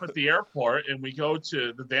picks me up at the airport and we go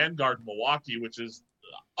to the Vanguard in Milwaukee, which is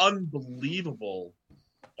unbelievable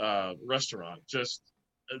restaurant. Just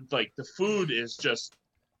the food is just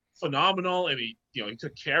phenomenal, and he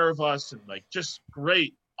took care of us and just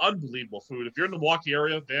great, unbelievable food. If you're in the Milwaukee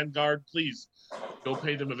area, Vanguard, please go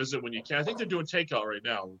pay them a visit when you can. I think they're doing takeout right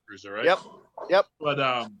now, Bruiser, right? Yep. But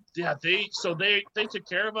yeah, they took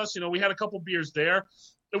care of us. You know, we had a couple beers there,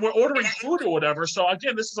 and we're ordering food or whatever. So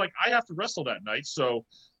again, this is like I have to wrestle that night, so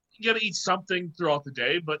you got to eat something throughout the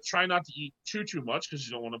day, but try not to eat too much because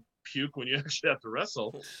you don't want to puke when you actually have to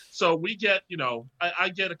wrestle. So we get, you know, I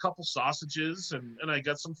get a couple sausages and I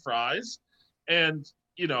got some fries, and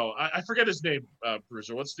you know, I forget his name,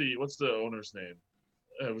 Bruiser. What's the owner's name?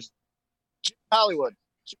 It was Hollywood.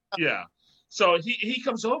 Yeah. So he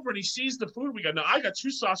comes over and he sees the food we got. Now I got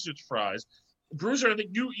 2 sausage fries. Bruiser, I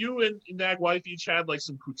think you and Nag Wife each had like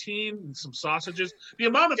some poutine and some sausages. The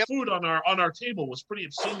amount of food on our table was pretty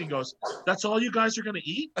obscene. He goes, "That's all you guys are gonna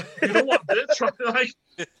eat? You don't want this?"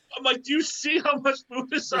 I'm like, "Do you see how much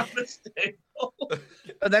food is on this table?"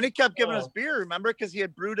 And then he kept giving us beer, remember? Because he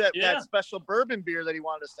had brewed that special bourbon beer that he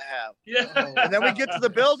wanted us to have. Yeah. And then we get to the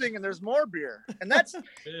building and there's more beer. And that's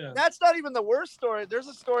not even the worst story. There's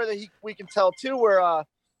a story that we can tell too, where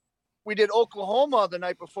we did Oklahoma the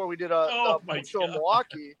night before we did a show in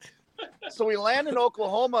Milwaukee. So we land in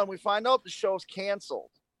Oklahoma and we find out the show's canceled.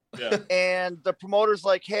 Yeah. And the promoter's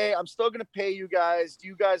like, "Hey, I'm still going to pay you guys. Do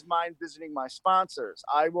you guys mind visiting my sponsors?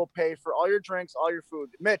 I will pay for all your drinks, all your food."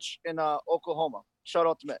 Mitch in Oklahoma. Shout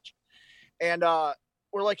out to Mitch. And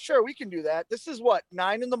we're like, "Sure, we can do that." This is what,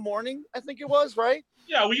 9 a.m, I think it was, right?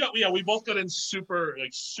 Yeah, we both got in super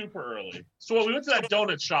early. So we went to that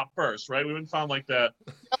donut shop first, right? We went and found like that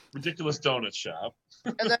ridiculous donut shop.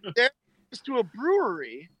 And then there was to a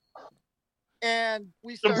brewery. And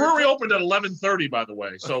the brewery opened at 11:30, by the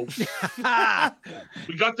way. So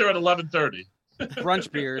we got there at 11:30.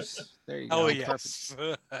 Brunch beers. There you go. Oh yes.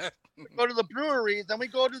 We go to the brewery, then we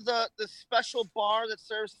go to the special bar that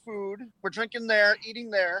serves food. We're drinking there,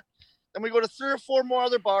 eating there. Then we go to 3 or 4 more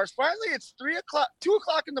other bars. Finally, it's 2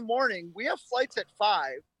 o'clock in the morning. We have flights at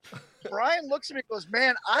 5. Brian looks at me and goes,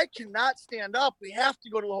 "Man, I cannot stand up. We have to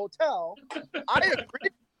go to the hotel." I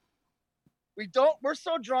agree. We're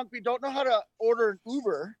so drunk, we don't know how to order an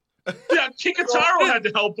Uber. Yeah, Kikataro had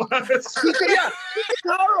to help us.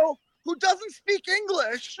 Kikataro, who doesn't speak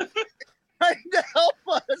English, trying to help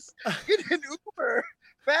us get an Uber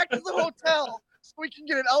back to the hotel so we can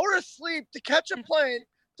get an hour of sleep to catch a plane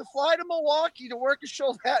to fly to Milwaukee to work a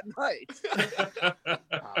show that night.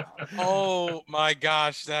 Oh my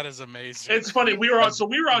gosh, that is amazing. It's funny. We were on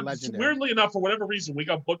weirdly enough, for whatever reason, we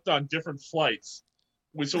got booked on different flights.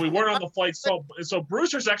 So we weren't on the flight. So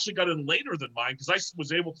Bruiser's actually got in later than mine because I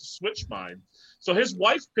was able to switch mine. So his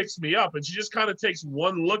wife picks me up and she just kind of takes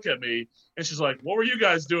one look at me and she's like, "What were you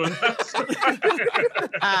guys doing?"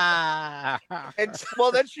 And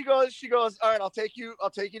well, then she goes, "All right, I'll take you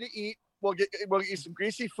to eat. We'll get you some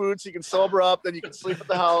greasy food so you can sober up. Then you can sleep at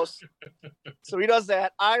the house." So he does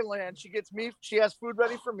that. I land. She has food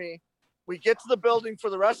ready for me. We get to the building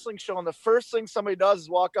for the wrestling show, and the first thing somebody does is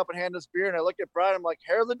walk up and hand us beer. And I look at Brian, I'm like,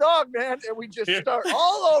 "Hair of the dog, man!" And we just start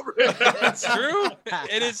all over it. It's true.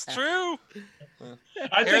 It is true.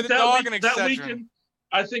 I think that weekend.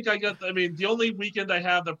 I think the only weekend I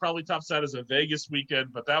have that probably tops that is a Vegas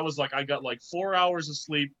weekend, but that was like I got like 4 hours of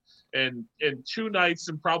sleep and 2 nights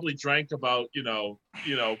and probably drank about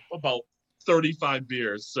about 35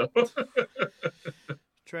 beers. So.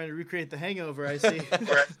 Trying to recreate the hangover, I see.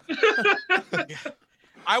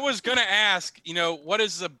 I was gonna ask, what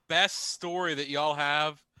is the best story that y'all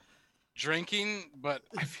have drinking, but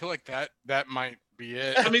I feel like that might be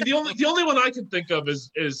it. I mean, the only one I can think of is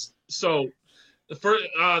so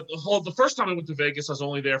the first time I went to Vegas, I was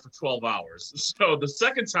only there for 12 hours. So the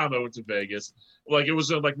second time I went to Vegas, like it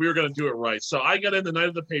was like we were gonna do it right. So I got in the night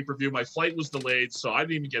of the pay-per-view. My flight was delayed, so I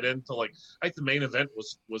didn't even get in until like the main event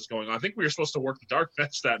was going on. I think we were supposed to work the dark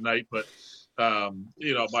match that night, but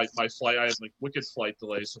my flight, I had like wicked flight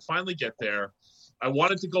delays. So finally get there. I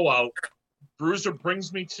wanted to go out. Bruiser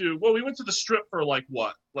brings me we went to the strip for like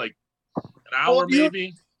an hour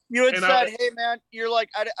maybe. You had said, "Hey man," you're like,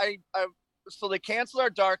 I so they canceled our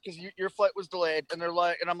dark because your flight was delayed, and they're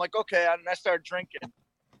like, and I'm like, "Okay," and I started drinking,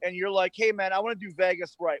 and you're like, "Hey man, I want to do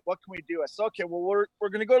Vegas right. What can we do?" I said, "Okay, well we're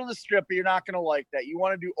gonna go to the strip, but you're not gonna like that. You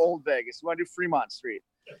want to do Old Vegas. You want to do Fremont Street."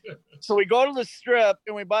 So we go to the strip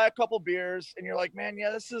and we buy a couple beers, and you're like, "Man, yeah,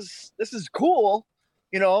 this is cool,"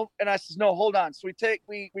 And I says, "No, hold on." So we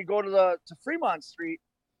go to Fremont Street,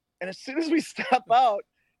 and as soon as we step out,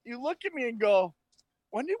 you look at me and go,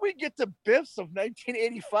 "When did we get to Biff's of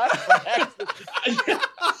 1985?"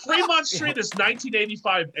 Fremont Street is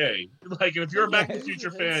 1985A. Like, if you're a Back to the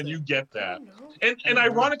Future fan, you get that. And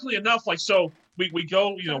ironically enough, like, so we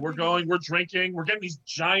go, we're drinking, we're getting these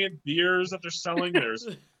giant beers that they're selling. There's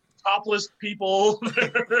topless people.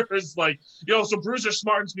 There's like, so Bruiser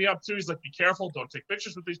smartens me up too. He's like, be careful, don't take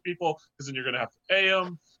pictures with these people because then you're gonna have to pay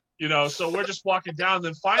them. So we're just walking down. And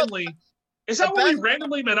then finally, is that when we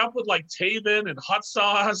randomly met up with like Taven and Hot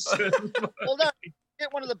Sauce? Hold on,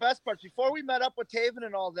 get one of the best parts. Before we met up with Taven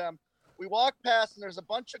and all them, we walked past and there's a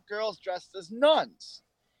bunch of girls dressed as nuns.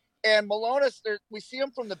 And Malonis, we see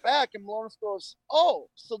them from the back, and Malonis goes, "Oh,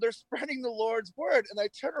 so they're spreading the Lord's word." And I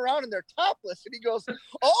turn around and they're topless, and he goes,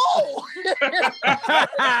 "Oh,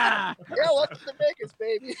 yeah, welcome to Vegas,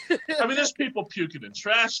 baby." I mean, there's people puking in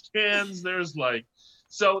trash cans. There's like,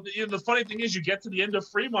 so the funny thing is, you get to the end of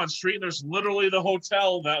Fremont Street, and there's literally the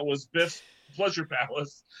hotel that was Biff's Pleasure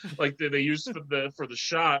Palace, like they used for the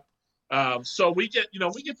shot. So we get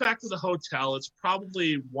back to the hotel. It's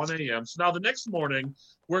probably 1 a.m. So now the next morning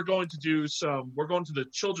we're going to the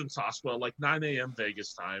children's hospital at like 9 a.m.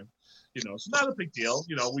 Vegas time. It's not a big deal.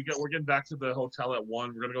 We're getting back to the hotel at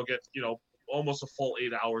 1. We're going to go get, almost a full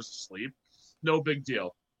 8 hours of sleep. No big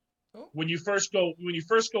deal. When you first go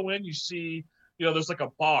in, you see, there's like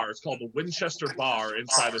a bar. It's called the Winchester Bar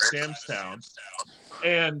inside of Sam's Town.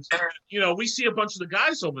 And, we see a bunch of the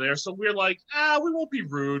guys over there. So we're like, we won't be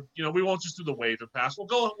rude. We won't just do the wave and pass. We'll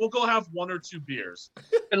go have 1 or 2 beers.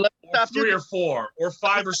 And let's or 3 or 4 or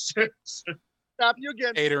 5 or 6. Stop you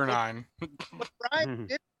again. 8 or 9. What Brian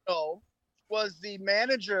didn't know was the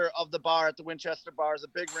manager of the bar at the Winchester Bar is a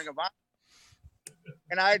big Ring of Honor.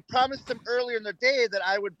 And I had promised him earlier in the day that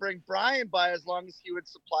I would bring Brian by as long as he would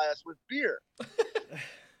supply us with beer.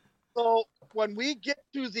 So when we get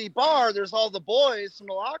to the bar, there's all the boys from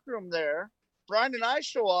the locker room there. Brian and I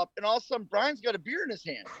show up, and all of a sudden, Brian's got a beer in his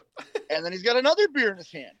hand. And then he's got another beer in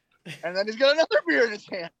his hand. And then he's got another beer in his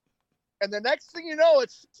hand. And the next thing you know,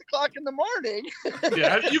 it's 6 o'clock in the morning.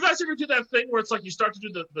 Yeah, you guys ever do that thing where it's like you start to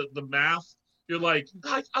do the math? You're like,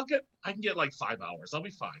 I can get like 5 hours. I'll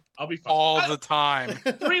be fine. All the time.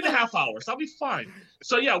 3.5 hours. I'll be fine.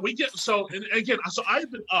 So yeah, and again, so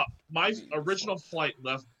I've been up. My original flight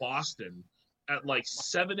left Boston at like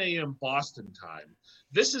 7 a.m. Boston time.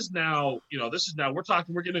 This is now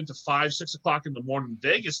we're getting into 5, 6 o'clock in the morning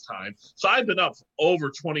Vegas time. So I've been up for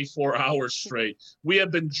over 24 hours straight. We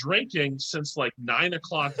have been drinking since like 9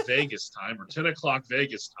 o'clock Vegas time or 10 o'clock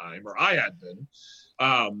Vegas time, or I had been.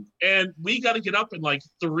 And we got to get up in like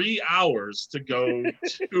 3 hours to go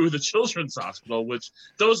to the children's hospital, which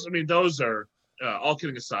those are, all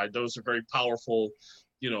kidding aside, those are very powerful,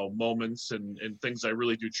 moments and things I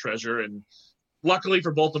really do treasure. And luckily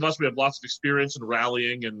for both of us, we have lots of experience in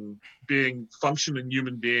rallying and being functioning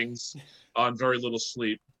human beings on very little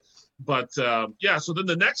sleep. But so then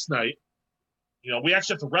the next night, we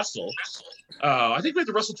actually have to wrestle. I think we had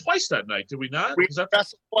to wrestle twice that night, did we not? We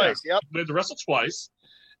wrestled twice, yep. We had to wrestle twice.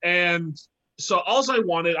 And so I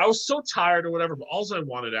was so tired or whatever, but all I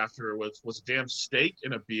wanted after was a damn steak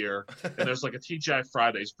and a beer. And there's like a TGI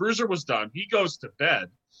Fridays. Bruiser was done. He goes to bed.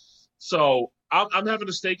 So I'm having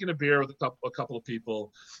a steak and a beer with a couple of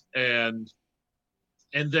people. And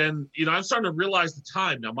then, I'm starting to realize the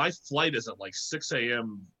time. Now, my flight is at like 6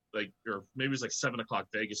 a.m., or maybe it's like 7 o'clock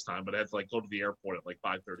Vegas time, but I had to like go to the airport at like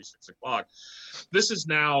 5:30, 6 o'clock. This is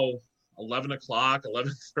now 11 o'clock,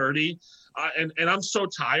 11:30. And I'm so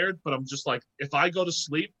tired, but I'm just like, if I go to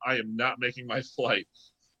sleep, I am not making my flight.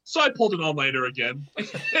 So I pulled an all-nighter again.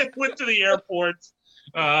 Went to the airport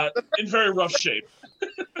in very rough shape.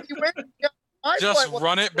 Just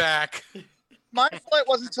run it back. My flight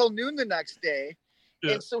wasn't until noon the next day.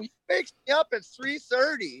 Yeah. And so he wakes me up at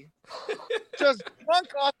 3:30, just drunk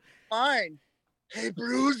off his mind. Hey,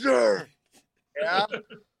 Bruiser. Yeah.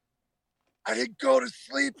 I didn't go to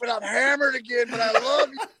sleep, but I'm hammered again, but I love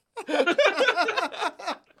you.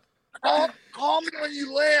 Call me when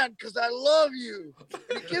you land, because I love you.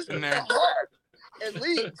 And he gives me a hug and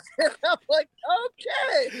leaves. And I'm like,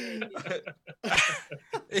 okay.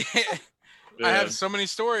 I have so many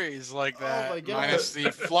stories like that, minus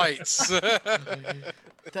the flights.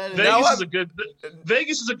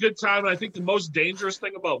 Vegas is a good time, and I think the most dangerous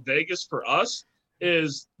thing about Vegas for us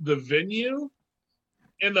is the venue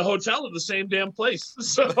and the hotel at the same damn place.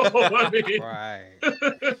 So I mean, Right.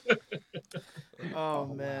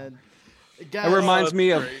 Oh man. It reminds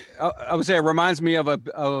me of. I would say it reminds me of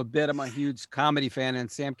a bit. I'm a huge comedy fan,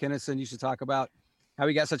 and Sam Kinison used to talk about how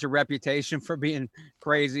he got such a reputation for being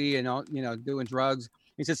crazy and doing drugs.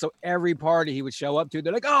 He said so every party he would show up to,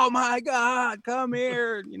 they're like, "Oh my God, come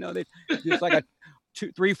here!" They just like a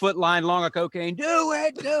 2-3 foot line long of cocaine. Do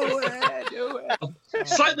it.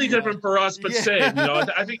 Slightly different for us, but same.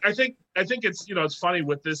 I think it's it's funny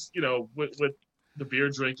with this with the beer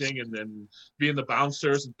drinking and then being the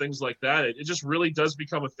bouncers and things like that. It just really does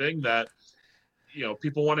become a thing that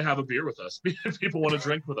people want to have a beer with us. People want to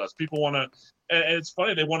drink with us. People want to, and it's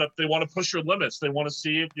funny. They want to push your limits. They want to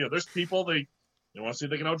see if, there's people they want to see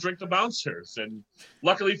if they can outdrink the bouncers. And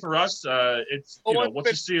luckily for us, it's, what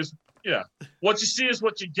you see is, what you see is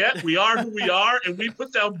what you get. We are who we are, and we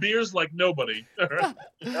put down beers like nobody.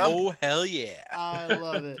 Oh, hell yeah. I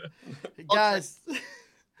love it. Guys,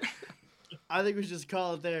 I think we should just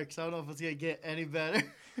call it there because I don't know if it's going to get any better.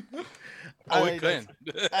 Oh, it couldn't.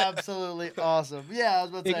 Absolutely awesome. Yeah, I was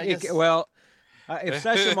about to say. If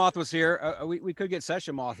Session Moth was here, we could get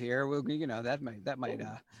Session Moth here. That might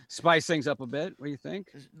spice things up a bit. What do you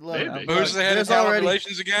think? Who's the head of talent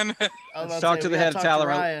relations again? Let's talk to the head of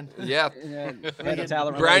talent. Yeah. Head of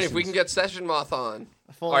talent Brian, if we can get Session Moth on,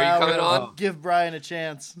 are you coming on? Give Brian a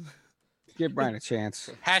chance. Give Brian a chance.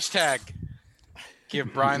 Hashtag.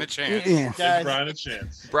 Give Brian a chance. Give Brian a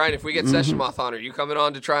chance. Brian, if we get Session Moth on, are you coming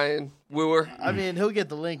on to try and woo her? I mean, he'll get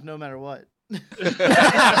the link no matter what. We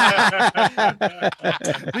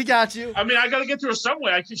got you. I mean, I got to get to her some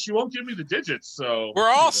way. She won't give me the digits, so we're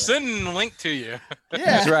all sending the link to you. Yeah,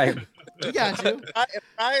 that's right. We got you.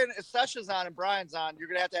 If Session's on and Brian's on, you're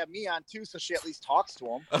gonna have to have me on too, so she at least talks to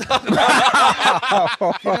him.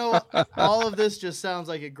 All of this just sounds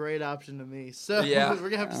like a great option to me. So we're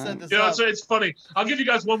gonna have to set this up. So it's funny. I'll give you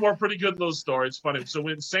guys one more pretty good little story. It's funny. So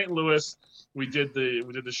in St. Louis, we did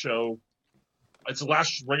the show. It's the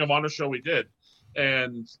last Ring of Honor show we did,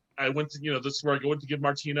 and I went to this is where I go to give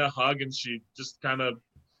Martina a hug, and she just kind of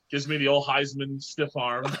gives me the old Heisman stiff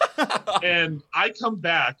arm, and I come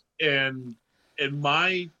back and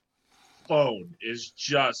my phone is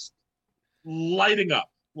just lighting up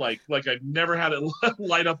like I've never had it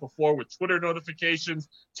light up before with Twitter notifications,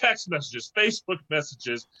 text messages, Facebook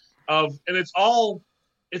messages and it's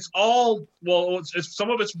some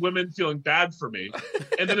of it's women feeling bad for me,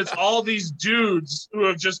 and then it's all these dudes who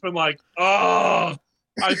have just been like, oh,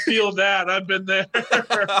 I feel that, I've been there.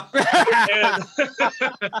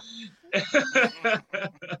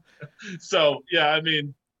 So I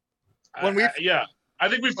mean, I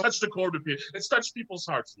think we've touched a chord with people. It's touched people's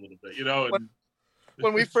hearts a little bit, And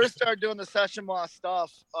when we first started doing the Session Moth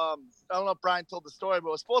stuff, I don't know if Brian told the story, but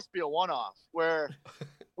it was supposed to be a one-off where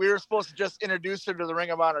we were supposed to just introduce her to the Ring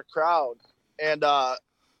of Honor crowd, and that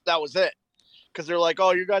was it. Because they're like,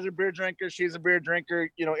 oh, you guys are beer drinkers, she's a beer drinker,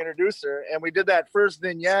 introduce her. And we did that first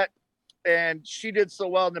vignette, and she did so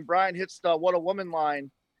well. And then Brian hits the "What a Woman" line.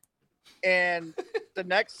 And the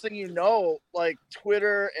next thing you know, like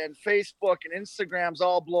Twitter and Facebook and Instagram's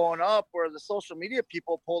all blowing up, where the social media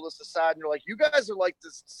people pulled us aside and they're like, you guys are like the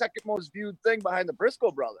second most viewed thing behind the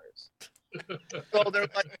Briscoe brothers. So they're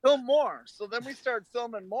like, film more. So then we started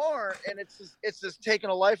filming more, and it's just taking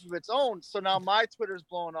a life of its own. So now my Twitter's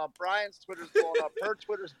blowing up, Brian's Twitter's blowing up, her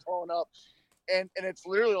Twitter's blowing up. And it's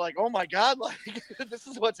literally like, oh my God, like this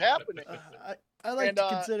is what's happening. I like to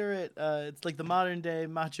consider it. It's like the modern day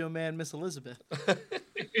Macho Man Miss Elizabeth.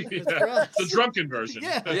 The drunken version.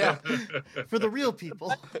 Yeah. For the real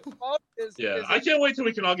people. I can't wait till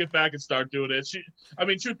we can all get back and start doing it.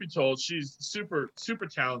 Truth be told, she's super, super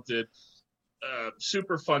talented,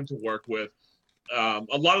 super fun to work with.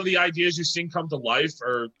 A lot of the ideas you've seen come to life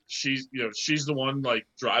are she's the one like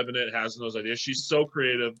driving it, has those ideas. She's so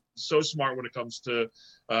creative, so smart when it comes to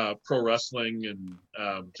pro wrestling and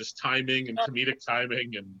just timing and comedic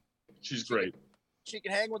timing, and she's great. She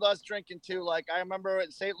can hang with us drinking too. Like I remember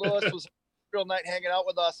in St. Louis was a real night hanging out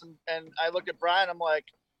with us, and I look at Brian, I'm like,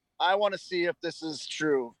 I want to see if this is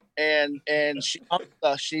true. And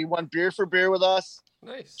she went beer for beer with us.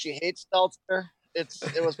 Nice. She hates seltzer. It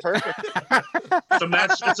was perfect.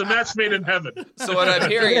 It's a match made in heaven. So what I'm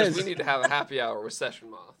hearing is we need to have a happy hour with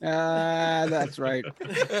Session Moth. That's right.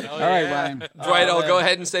 All right, Ryan. Dwight, I'll go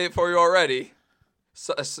ahead and say it for you already.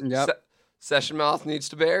 Session Moth needs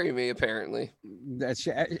to bury me, apparently.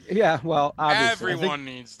 Well, obviously. Everyone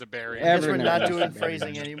needs to bury me. I guess we're not doing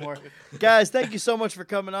phrasing anymore. Guys, thank you so much for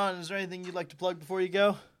coming on. Is there anything you'd like to plug before you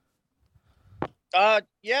go?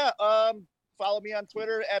 Follow me on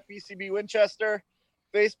Twitter at BCB Winchester,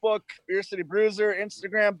 Facebook, Beer City Bruiser,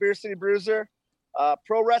 Instagram, Beer City Bruiser,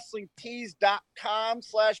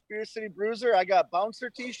 ProWrestlingTees.com/Beer City Bruiser. I got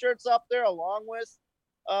bouncer t-shirts up there along with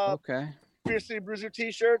Beer City Bruiser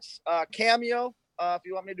t-shirts. Cameo, if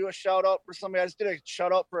you want me to do a shout out for somebody. I just did a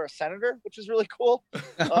shout out for a senator, which is really cool.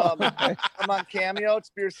 I'm on Cameo.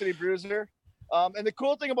 It's Beer City Bruiser. And the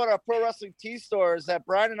cool thing about our Pro Wrestling Tee store is that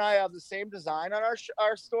Brian and I have the same design on our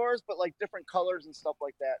stores, but like different colors and stuff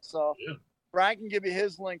like that. So Brian can give you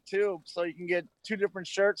his link too, so you can get 2 different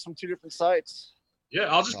shirts from 2 different sites. Yeah,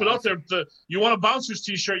 I'll just put out there. You want a Bouncers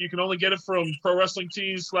t-shirt, you can only get it from Pro Wrestling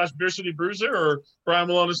Tees/Beer City Bruiser or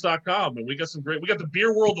BrianMalonis.com. And we got the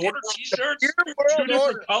Beer World Order t-shirts, 2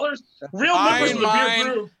 different colors. Real members of the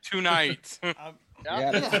Beer Brew. Tonight.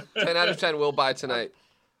 Yeah. 10 out of 10 will buy tonight.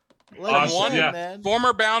 Awesome, yeah. Man.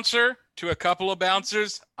 Former bouncer to a couple of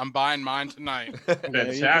bouncers. I'm buying mine tonight.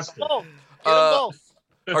 Fantastic. Oh, get them both.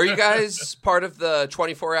 Are you guys part of the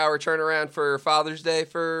 24-hour turnaround for Father's Day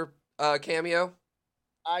for Cameo?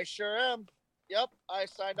 I sure am. Yep, I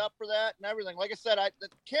signed up for that and everything. Like I said, the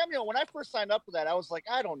Cameo, when I first signed up for that, I was like,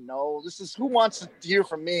 I don't know. This is who wants to hear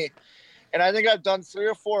from me. And I think I've done 3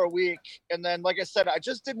 or 4 a week. And then, like I said, I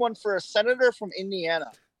just did one for a senator from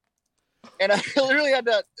Indiana. And I literally had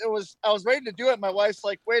to, I was ready to do it. My wife's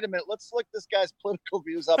like, wait a minute, let's look this guy's political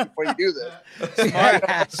views up before you do this.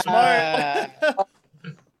 Smart.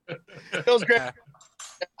 It was great.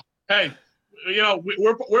 Hey,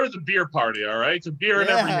 we're the beer party, all right? It's a beer in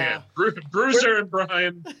every hand. Bruiser and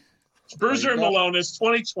Brian, Bruiser and Malonis,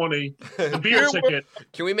 2020, the beer ticket.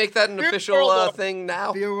 Can we make that an official thing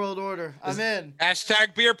now? Beer World Order. I'm in.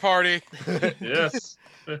 Hashtag beer party. Yes.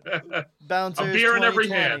 Bouncers. A beer in every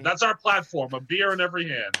 2020. hand. That's our platform. A beer in every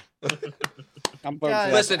hand. I'm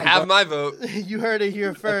Guys, Listen, have my vote. You heard it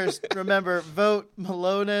here first. Remember, vote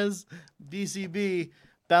Malones, BCB,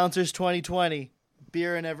 Bouncers 2020.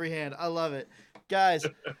 Beer in every hand. I love it. Guys,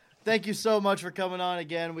 thank you so much for coming on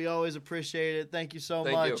again. We always appreciate it. Thank you so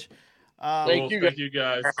much. Thank you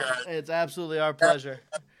guys. It's absolutely our pleasure.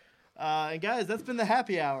 And guys, that's been the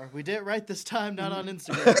happy hour. We did it right this time, not on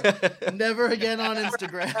Instagram. Never again on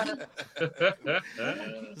Instagram.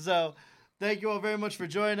 So, thank you all very much for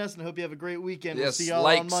joining us, and I hope you have a great weekend. We'll Yes, see y'all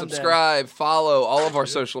like, on Monday. subscribe, follow all of our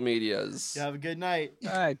social medias. You have a good night.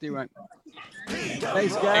 All right, do it. Thanks, Thank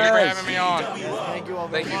you for guys. having me on. Yes, thank you all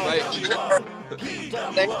very Thank you, much.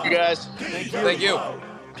 Mike. Thank you, guys. Thank you. Thank you.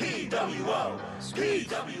 PWO.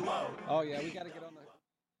 PWO. Oh yeah, we got to get on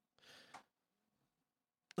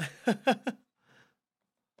the.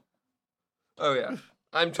 Oh, yeah.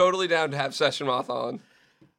 I'm totally down to have Session Moth on.